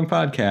reviewing the wrong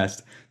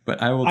podcast, but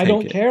I will take it. I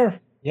don't care.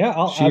 Yeah,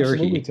 I'll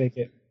absolutely take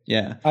it.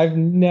 Yeah. I've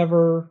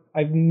never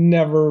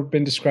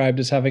been described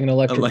as having an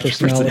electric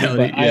personality,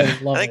 but I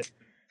love it.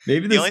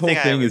 Maybe this whole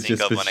thing is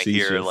just when I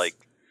hear like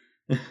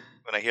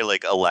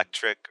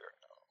electric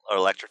or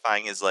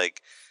electrifying is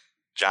like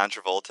John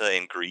Travolta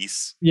in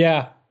Grease.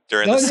 Yeah.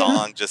 During the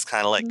song, just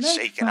kind of like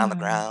shaking on the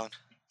ground.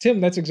 Tim,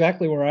 that's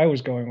exactly where I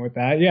was going with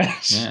that.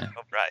 Yes. Yeah.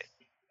 Oh, right.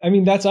 I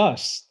mean, that's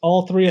us.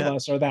 All three of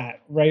us are that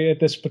right at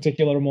this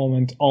particular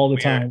moment, all the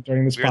time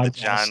during this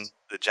podcast.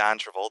 The John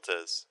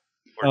Travoltas,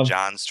 or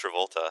John's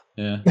Travolta.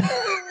 Yeah.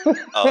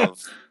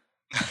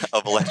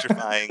 of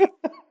electrifying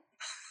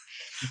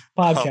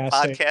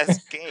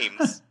podcast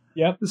games.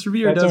 Yep. This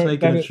reviewer does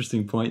make an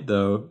interesting point,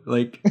 though.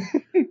 Like,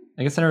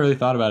 I guess I never really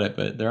thought about it,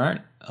 but there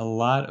aren't a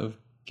lot of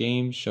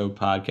game show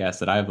podcasts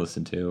that I've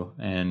listened to,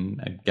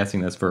 and I'm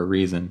guessing that's for a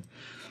reason.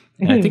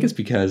 And I think it's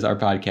because our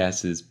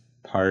podcast is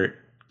part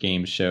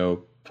game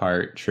show,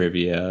 part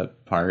trivia,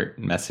 part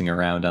messing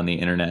around on the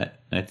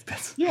internet. And I think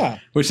that's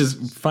which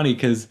is funny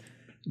because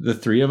the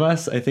three of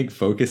us, I think,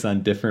 focus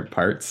on different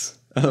parts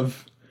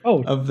of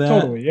that.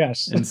 Totally,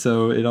 yes. And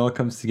so it all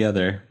comes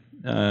together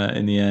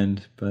in the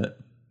end. But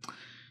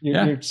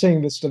you're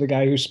saying this to the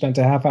guy who spent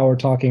a half hour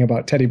talking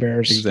about teddy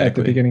bears at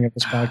the beginning of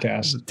this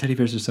podcast. Teddy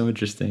bears are so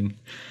interesting.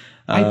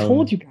 I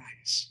told you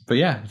guys. But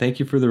yeah,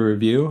 thank you for the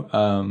review.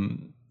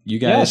 You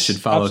guys should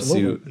follow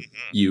suit,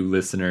 you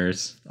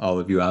listeners, all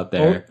of you out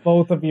there.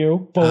 Both of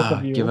you.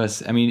 Give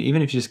us,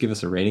 even if you just give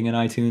us a rating in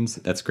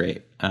iTunes, that's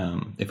great.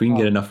 If we can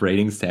get enough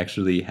ratings to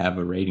actually have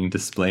a rating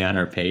display on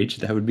our page,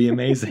 that would be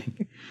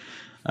amazing.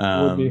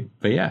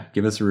 But yeah,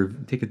 give us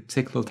take a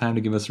little time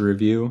to give us a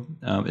review.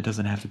 It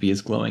doesn't have to be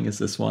as glowing as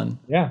this one.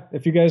 Yeah,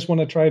 if you guys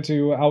want to try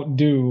to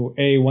outdo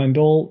a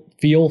Wendell,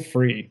 feel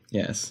free.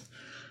 Yes.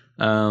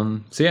 So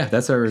yeah,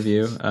 that's our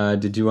review.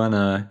 Did you want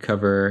to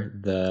cover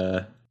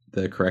the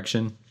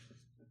correction?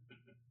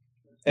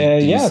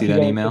 Did you see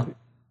that email?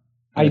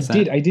 I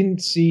did. I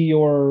didn't see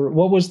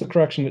what was the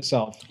correction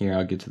itself? Here,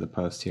 I'll get to the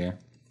post here.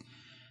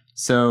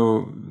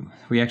 So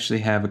we actually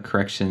have a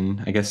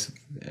correction, I guess,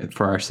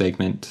 for our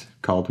segment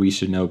called "We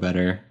Should Know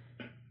Better."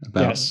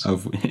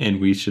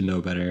 And we should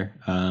know better.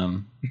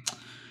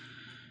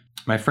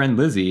 My friend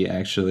Lizzie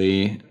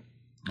actually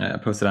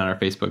posted on our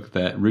Facebook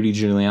that Rudy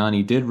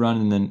Giuliani did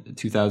run in the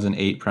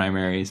 2008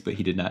 primaries, but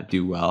he did not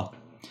do well.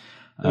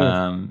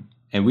 And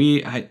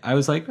I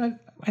was like,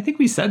 I think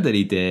we said that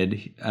he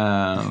did,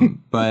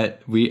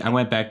 but I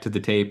went back to the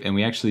tape and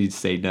we actually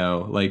say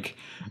no. Like,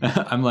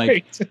 I'm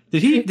like,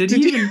 did he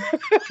even?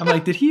 I'm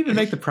like, did he even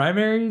make the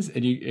primaries?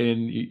 And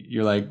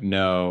you're like,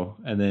 no.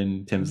 And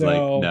then Tim's like,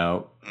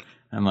 no.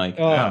 I'm like,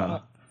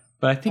 oh.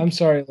 But I think I'm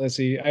sorry,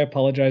 Lizzie. I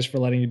apologize for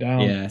letting you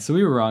down. Yeah, so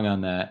we were wrong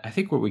on that. I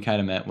think what we kind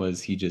of meant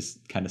was he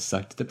just kind of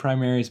sucked at the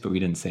primaries, but we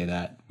didn't say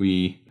that.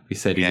 We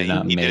said he did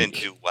not make. He didn't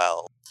do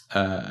well.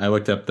 I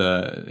looked up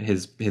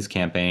his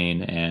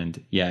campaign,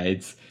 and yeah,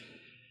 it's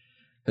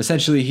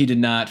essentially he did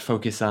not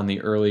focus on the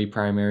early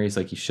primaries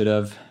like he should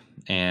have,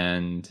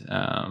 and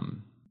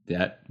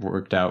that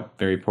worked out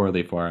very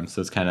poorly for him.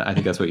 So it's kind of, I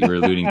think that's what you were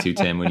alluding to,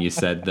 Tim, when you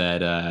said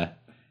that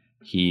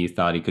he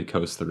thought he could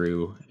coast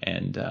through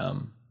and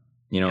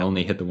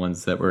only hit the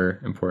ones that were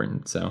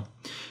important. So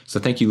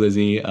thank you,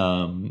 Lizzie.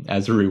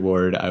 As a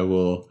reward,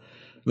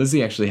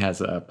 Lizzie actually has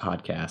a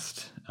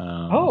podcast.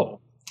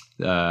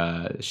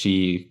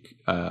 She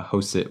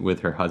hosts it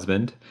with her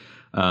husband.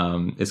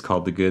 It's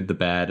called The Good, the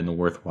Bad, and the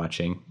Worth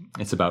Watching.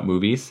 It's about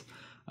movies.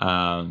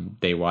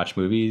 They watch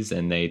movies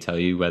and they tell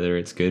you whether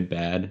it's good,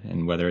 bad,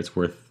 and whether it's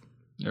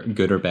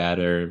good or bad,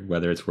 or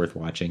whether it's worth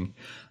watching.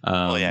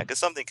 Because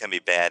something can be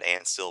bad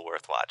and still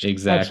worth watching.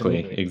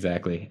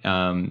 Exactly.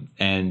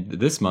 And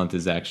this month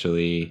is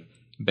actually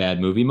Bad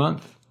Movie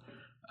Month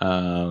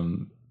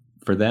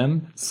for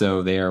them.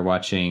 So they are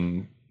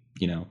watching,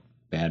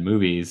 bad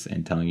movies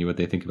and telling you what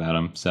they think about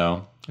them.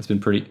 So it's been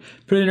pretty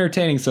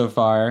entertaining so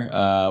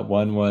far.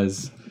 One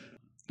was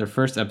their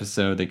first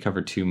episode. They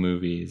covered 2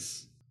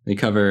 movies. They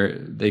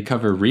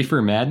cover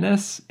Reefer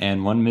Madness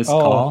and One Missed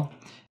Call.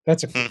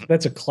 That's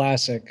a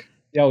classic.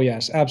 Oh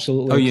yes,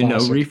 absolutely. Oh, you know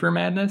Reefer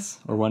Madness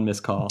or One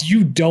Missed Call?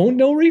 You don't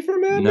know Reefer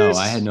Madness?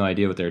 No, I had no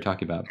idea what they were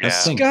talking about. Yeah.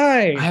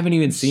 Sky, I haven't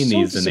even seen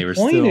these, and they were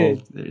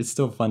still. It's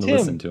still fun to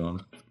listen to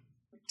them.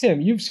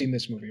 Tim, you've seen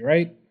this movie,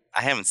 right?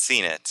 I haven't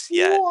seen it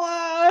yet. What?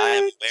 I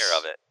am aware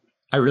of it.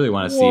 I really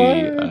want to see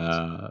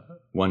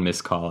One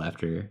Missed Call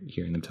after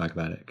hearing them talk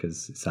about it,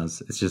 because it's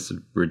just a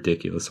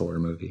ridiculous horror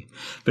movie.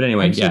 But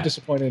anyway, I'm so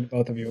disappointed in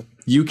both of you.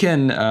 You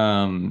can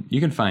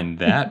find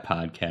that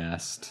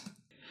podcast.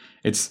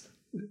 This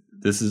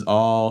is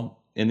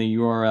all in the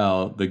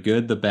URL, The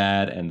Good, the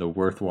Bad, and the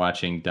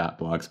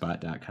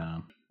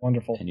worthwatching.blogspot.com.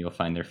 Wonderful. And you'll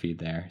find their feed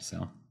there.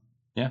 So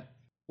yeah.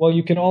 Well,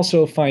 you can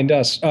also find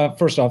us.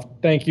 First off,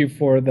 thank you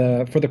for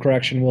the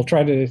correction. We'll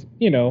try to,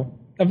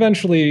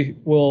 eventually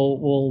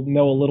we'll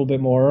know a little bit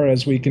more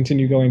as we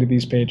continue going to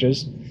these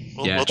pages.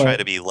 We'll try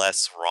to be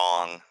less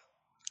wrong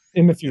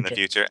in the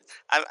future.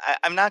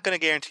 I'm not going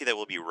to guarantee that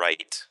we'll be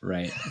right.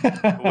 Right.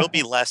 We'll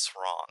be less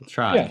wrong in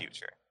the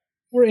future.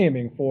 We're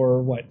aiming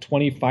for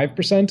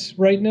 25%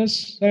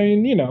 rightness. I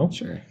mean,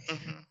 Sure.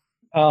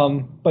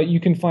 Mm-hmm. But you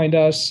can find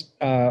us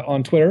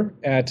on Twitter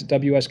at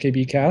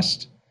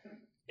WSKBcast.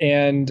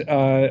 And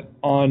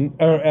on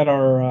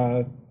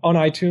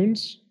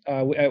iTunes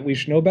at We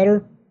Should Know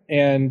Better,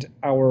 and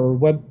our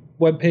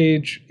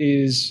webpage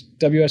is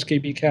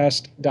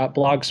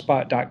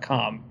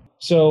wskbcast.blogspot.com.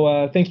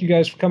 So thank you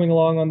guys for coming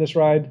along on this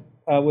ride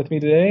with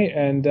me today,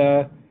 and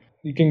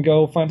you can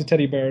go find a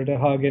teddy bear to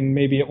hug, and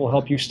maybe it will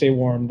help you stay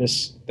warm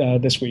this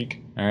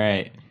week. All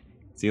right.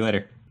 See you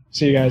later.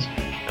 See you guys.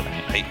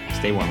 Bye.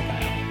 Stay warm.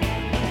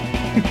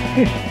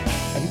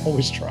 I'm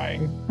always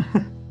trying.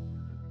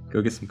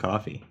 Go get some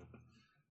coffee.